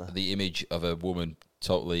links, wasn't there? The image of a woman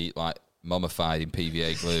totally like mummified in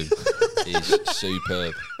PVA glue is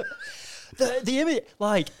superb. The image,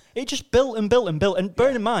 like, it just built and built and built. And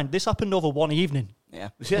bearing in mind, this happened over one evening. Yeah.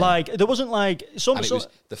 Like, there wasn't like... And it was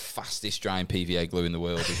the fastest drying PVA glue in the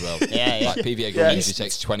world as well. Yeah. Like PVA glue usually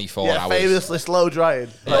takes 24 hours. Famously slow drying.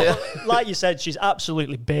 Like you said, she's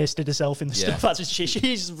absolutely basted herself in the stuff. That's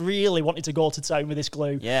she's really wanted to go to town with this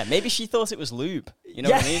glue. Yeah, maybe she thought it was lube. You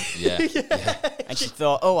know what I mean? Yeah. And she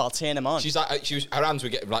thought, oh, I'll turn him on. She's like, her hands were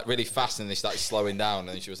getting like really fast, and they started slowing down,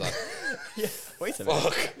 and she was like, Wait a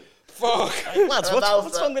minute. "Fuck." Lads,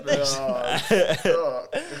 what's wrong with this?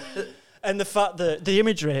 And the fact that the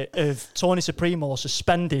imagery of Tony Supremo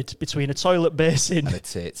suspended between a toilet basin And a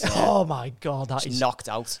tit. Oh my God, that She's is knocked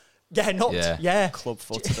out. Yeah, knocked. Yeah. Club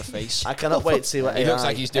foot to the face. I cannot wait to see what He looks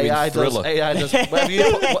like he's doing AI Thriller. does. AI does.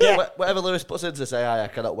 Whatever Lewis puts into this AI, I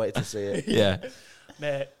cannot wait to see it. Yeah.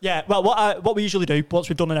 Mate, yeah. Well, what we usually do once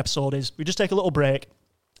we've done an episode is we just take a little break,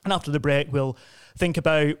 and after the break we'll think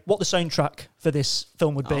about what the soundtrack for this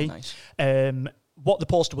film would be, nice. What the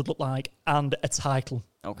poster would look like, and a title.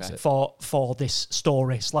 Okay. For this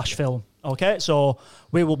story / film. Okay, so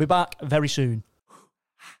we will be back very soon.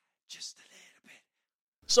 Just a little bit.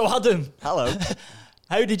 So Adam, Hello.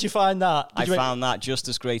 how did you find that? I found that just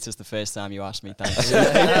as great as the first time you asked me. Thanks.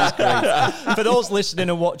 For those listening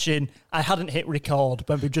and watching, I hadn't hit record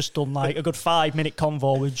when we've just done like a good 5-minute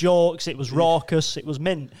convo with jokes. It was raucous, it was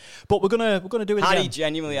mint. But we're gonna do it Harry again.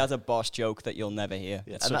 genuinely has a boss joke that you'll never hear.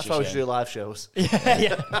 And that's why we should do live shows.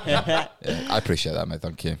 Yeah. I appreciate that, mate.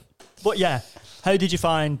 Thank you. But yeah, how did you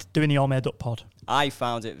find doing the All Made Up pod? I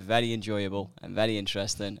found it very enjoyable and very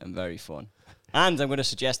interesting and very fun. And I'm going to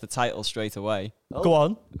suggest the title straight away. Go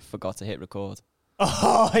on. Forgot to hit record.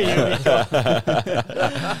 Oh, here we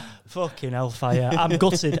go. Fucking hellfire. I'm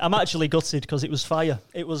gutted. I'm actually gutted because it was fire.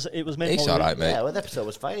 It was mint. It's all right, mate. Yeah, well, the episode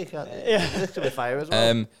was fire. You can't. Yeah, this could be fire as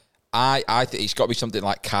well. I think it's got to be something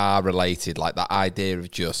like car related, like that idea of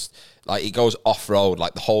just like it goes off road.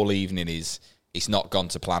 Like the whole evening it's not gone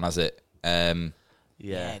to plan, has it?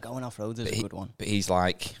 Yeah, going off road is a good one. But he's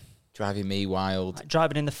like driving me wild. Like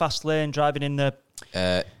driving in the fast lane, driving in the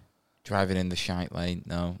shite lane.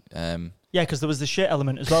 No. Yeah, because there was the shit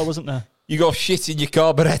element as well, wasn't there? You go shit in your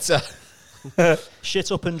carburettor. Shit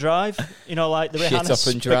up and drive. You know, like the Shit Rihanna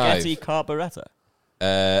up and drive. Spaghetti carburettor.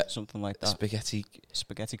 Something like that. Spaghetti.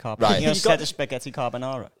 Spaghetti carbonara. Right. You know, You instead got- of spaghetti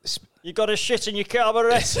carbonara. You got to shit in your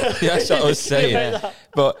carburetor. Yeah, that's what I was saying. Yeah.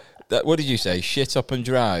 But what did you say? Shit up and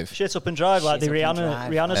drive. Shit up and drive, like the Shit Up and Rihanna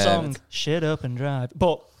Drive. Rihanna song. Shit up and drive.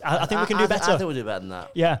 But I think we can do I better. think we do better than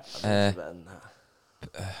that. Yeah. I think we do better than that.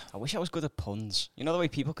 I wish I was good at puns. You know the way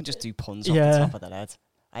people can just do puns off Yeah. the top of their head?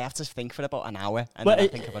 I have to think for about an hour and Well, then I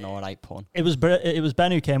it- think of an alright pun. It was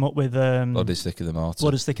Ben who came up with Blood is thicker than mortar.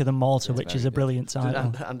 Blood is Thicker Than Mortar, It's which very is a good. brilliant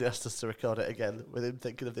title. Andy asked us to record it again with him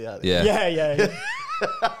thinking of the idea. Yeah. Yeah.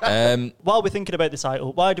 While we're thinking about the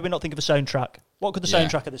title, why do we not think of a soundtrack? What could the Yeah.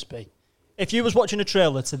 soundtrack of this be? If you was watching a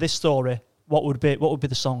trailer to this story, what would be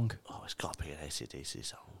the song? Oh, it's got to be an AC/DC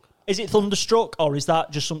song. Is it Thunderstruck, or is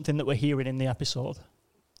that just something that we're hearing in the episode?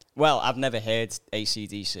 Well, I've never heard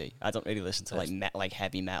AC/DC. I don't really listen to like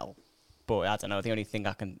heavy metal. But I don't know, the only thing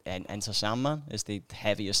I can... Enter Sandman is the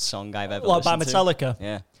heaviest song I've ever Like by listened to. Metallica?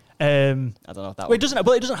 Yeah. I I don't know if that Well, it doesn't.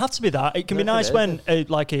 Well, it doesn't have to be that. It can be No, it nice can when, it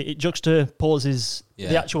juxtaposes the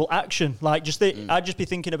Yeah. actual action. Like, I'd just be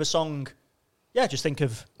thinking of a song. Yeah, just think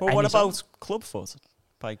of. But any what song. about Clubfoot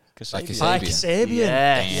by Kasabian? By Kasabian. By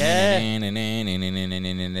Kasabian?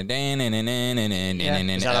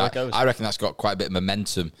 Is that how it goes? I reckon that's got quite a bit of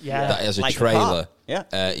momentum. Yeah. That as a Like the trailer. part. Yeah.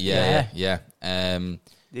 Yeah.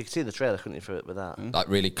 You can see the trailer, couldn't you, for it with that? Like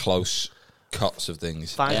really close cuts of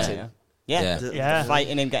things. Fighting. Yeah. Yeah. Yeah.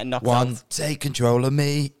 Fighting him, getting knocked One, out. take control of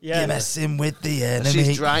me. Yeah. You're messing with the enemy.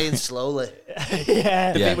 She's drying slowly.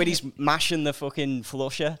 Yeah. The Yeah. bit where he's mashing the fucking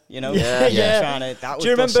flusher, you know? Yeah. Yeah. Trying to, that Do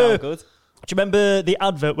you does remember- sound good. Do you remember the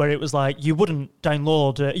advert where it was like you wouldn't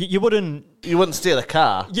download, you wouldn't steal a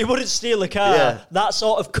car. steal a car? Yeah. That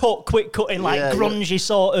sort of quick cutting, like Yeah, grungy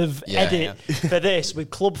sort of Yeah, edit for this with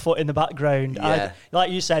Clubfoot in the background. Yeah. Like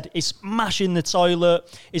you said, he's mashing the toilet.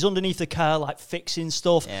 He's underneath the car, like fixing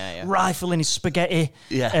stuff, rifling his spaghetti,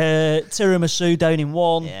 tiramisu down in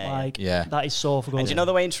one. Yeah, that is so good. And do you know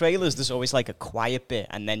the way in trailers there's always like a quiet bit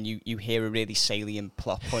and then you hear a really salient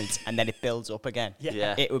plot point and then it builds up again?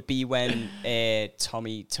 Yeah. It would be when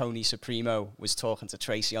Tony Supremo was talking to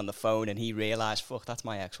Tracy on the phone and he realised, fuck, that's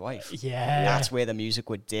my ex-wife. Yeah. That's where the music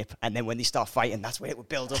would dip. And then when they start fighting, that's where it would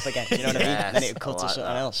build up again. You know what I mean? And then it would cut to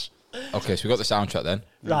something else. Okay, so we've got the soundtrack then.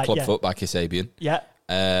 Right, Clubfoot by Kasabian. Yeah.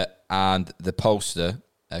 And the poster,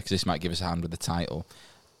 because this might give us a hand with the title.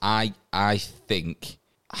 I think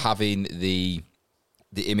having the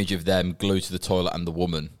image of them glued to the toilet and the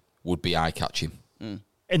woman would be eye-catching.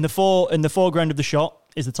 In the foreground of the shot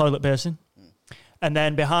is the toilet basin, and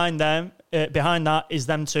then behind that is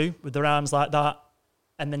them two with their arms like that,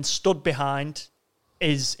 and then stood behind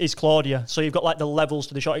is Claudia. So you've got like the levels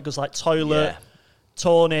to the shot. It goes like toilet,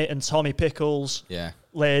 Tony and Tommy Pickles,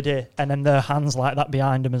 lady, and then their hands like that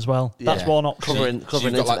behind them as well. Yeah. That's one option. Covering you've got,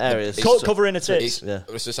 intimate like, the- areas. Covering her tits.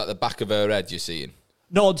 It's just like the back of her head you're seeing.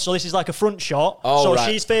 No, so this is like a front shot. Oh, so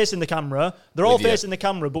right. she's facing the camera. They're all With you. facing the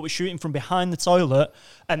camera, but we're shooting from behind the toilet,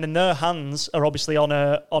 and then their hands are obviously on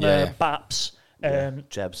her baps.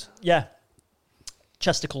 Jebs. Yeah.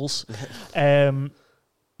 Chesticles.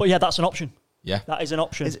 But yeah, that's an option. Yeah. That is an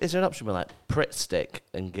option. Is there an option with like Pritt stick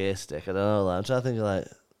and gear stick? I don't know. Like, I'm trying to think of like.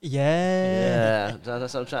 Yeah.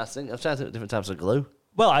 That's what I'm trying to think. I'm trying to think of different types of glue.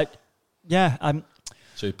 Well, I'm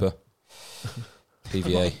Super.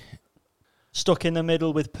 PVA. stuck in the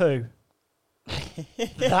middle with poo.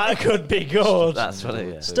 That could be good. That's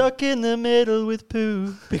funny. Yeah. Stuck in the middle with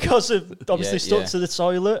poo because of obviously stuck yeah. to the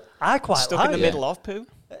toilet. I quite Stuck like in the it. middle of poo?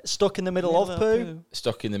 Stuck in the middle of poo.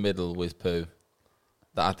 Stuck in the middle with poo.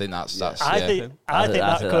 I think that's I yeah. think I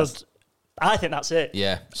that think could. that's- I think that's it.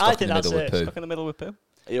 Yeah, I stuck think in the that's middle it. with poo. Stuck in the middle with poo?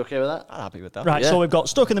 Are you okay with that? I'm happy with that. Right, Yeah. so we've got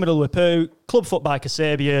Stuck in the Middle with Poo, Clubfoot by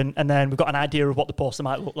Kasabian, and then we've got an idea of what the poster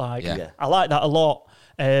might look like. Yeah. I like that a lot.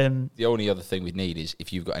 The only other thing we'd need is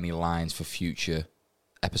if you've got any lines for future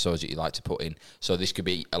episodes that you'd like to put in. So this could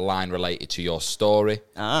be a line related to your story.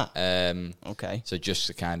 Okay. So just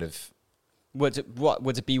to kind of... Would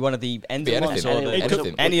it be one of the end Be ones? anything. Or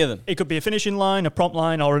Anything. any of them? It could be a finishing line, a prompt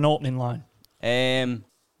line, or an opening line.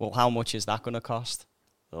 Well, how much is that going to cost?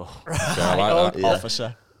 So I like that.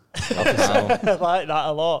 Officer. I like that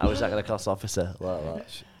a lot. How is that going to cost, officer? Like that.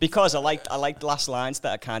 Because I like last lines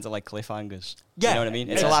that are kind of like cliffhangers. Yeah. You know what I mean?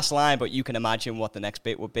 It's a last line, but you can imagine what the next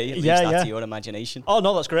bit would be. At least Yeah, that's yeah. to your imagination. Oh,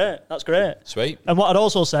 no, that's great. That's great. Sweet. And what I'd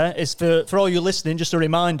also say is for all you listening, just a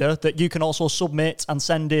reminder that you can also submit and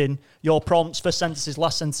send in your prompts, first sentences,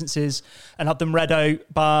 last sentences, and have them read out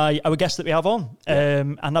by our guests that we have on,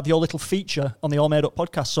 and have your little feature on the All Made Up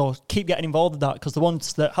podcast. So keep getting involved with that, because the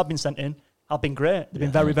ones that have been sent in have been great. They've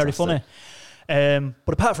been very, very funny. But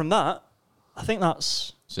apart from that, I think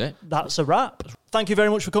that's it. a wrap. Thank you very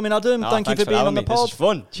much for coming, Adam. Thank you thanks for being on the having me. pod. This is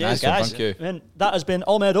fun. Cheers, Nice one, guys. thank you. And that has been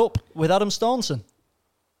All Made Up with Adam Staunton.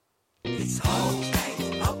 It's all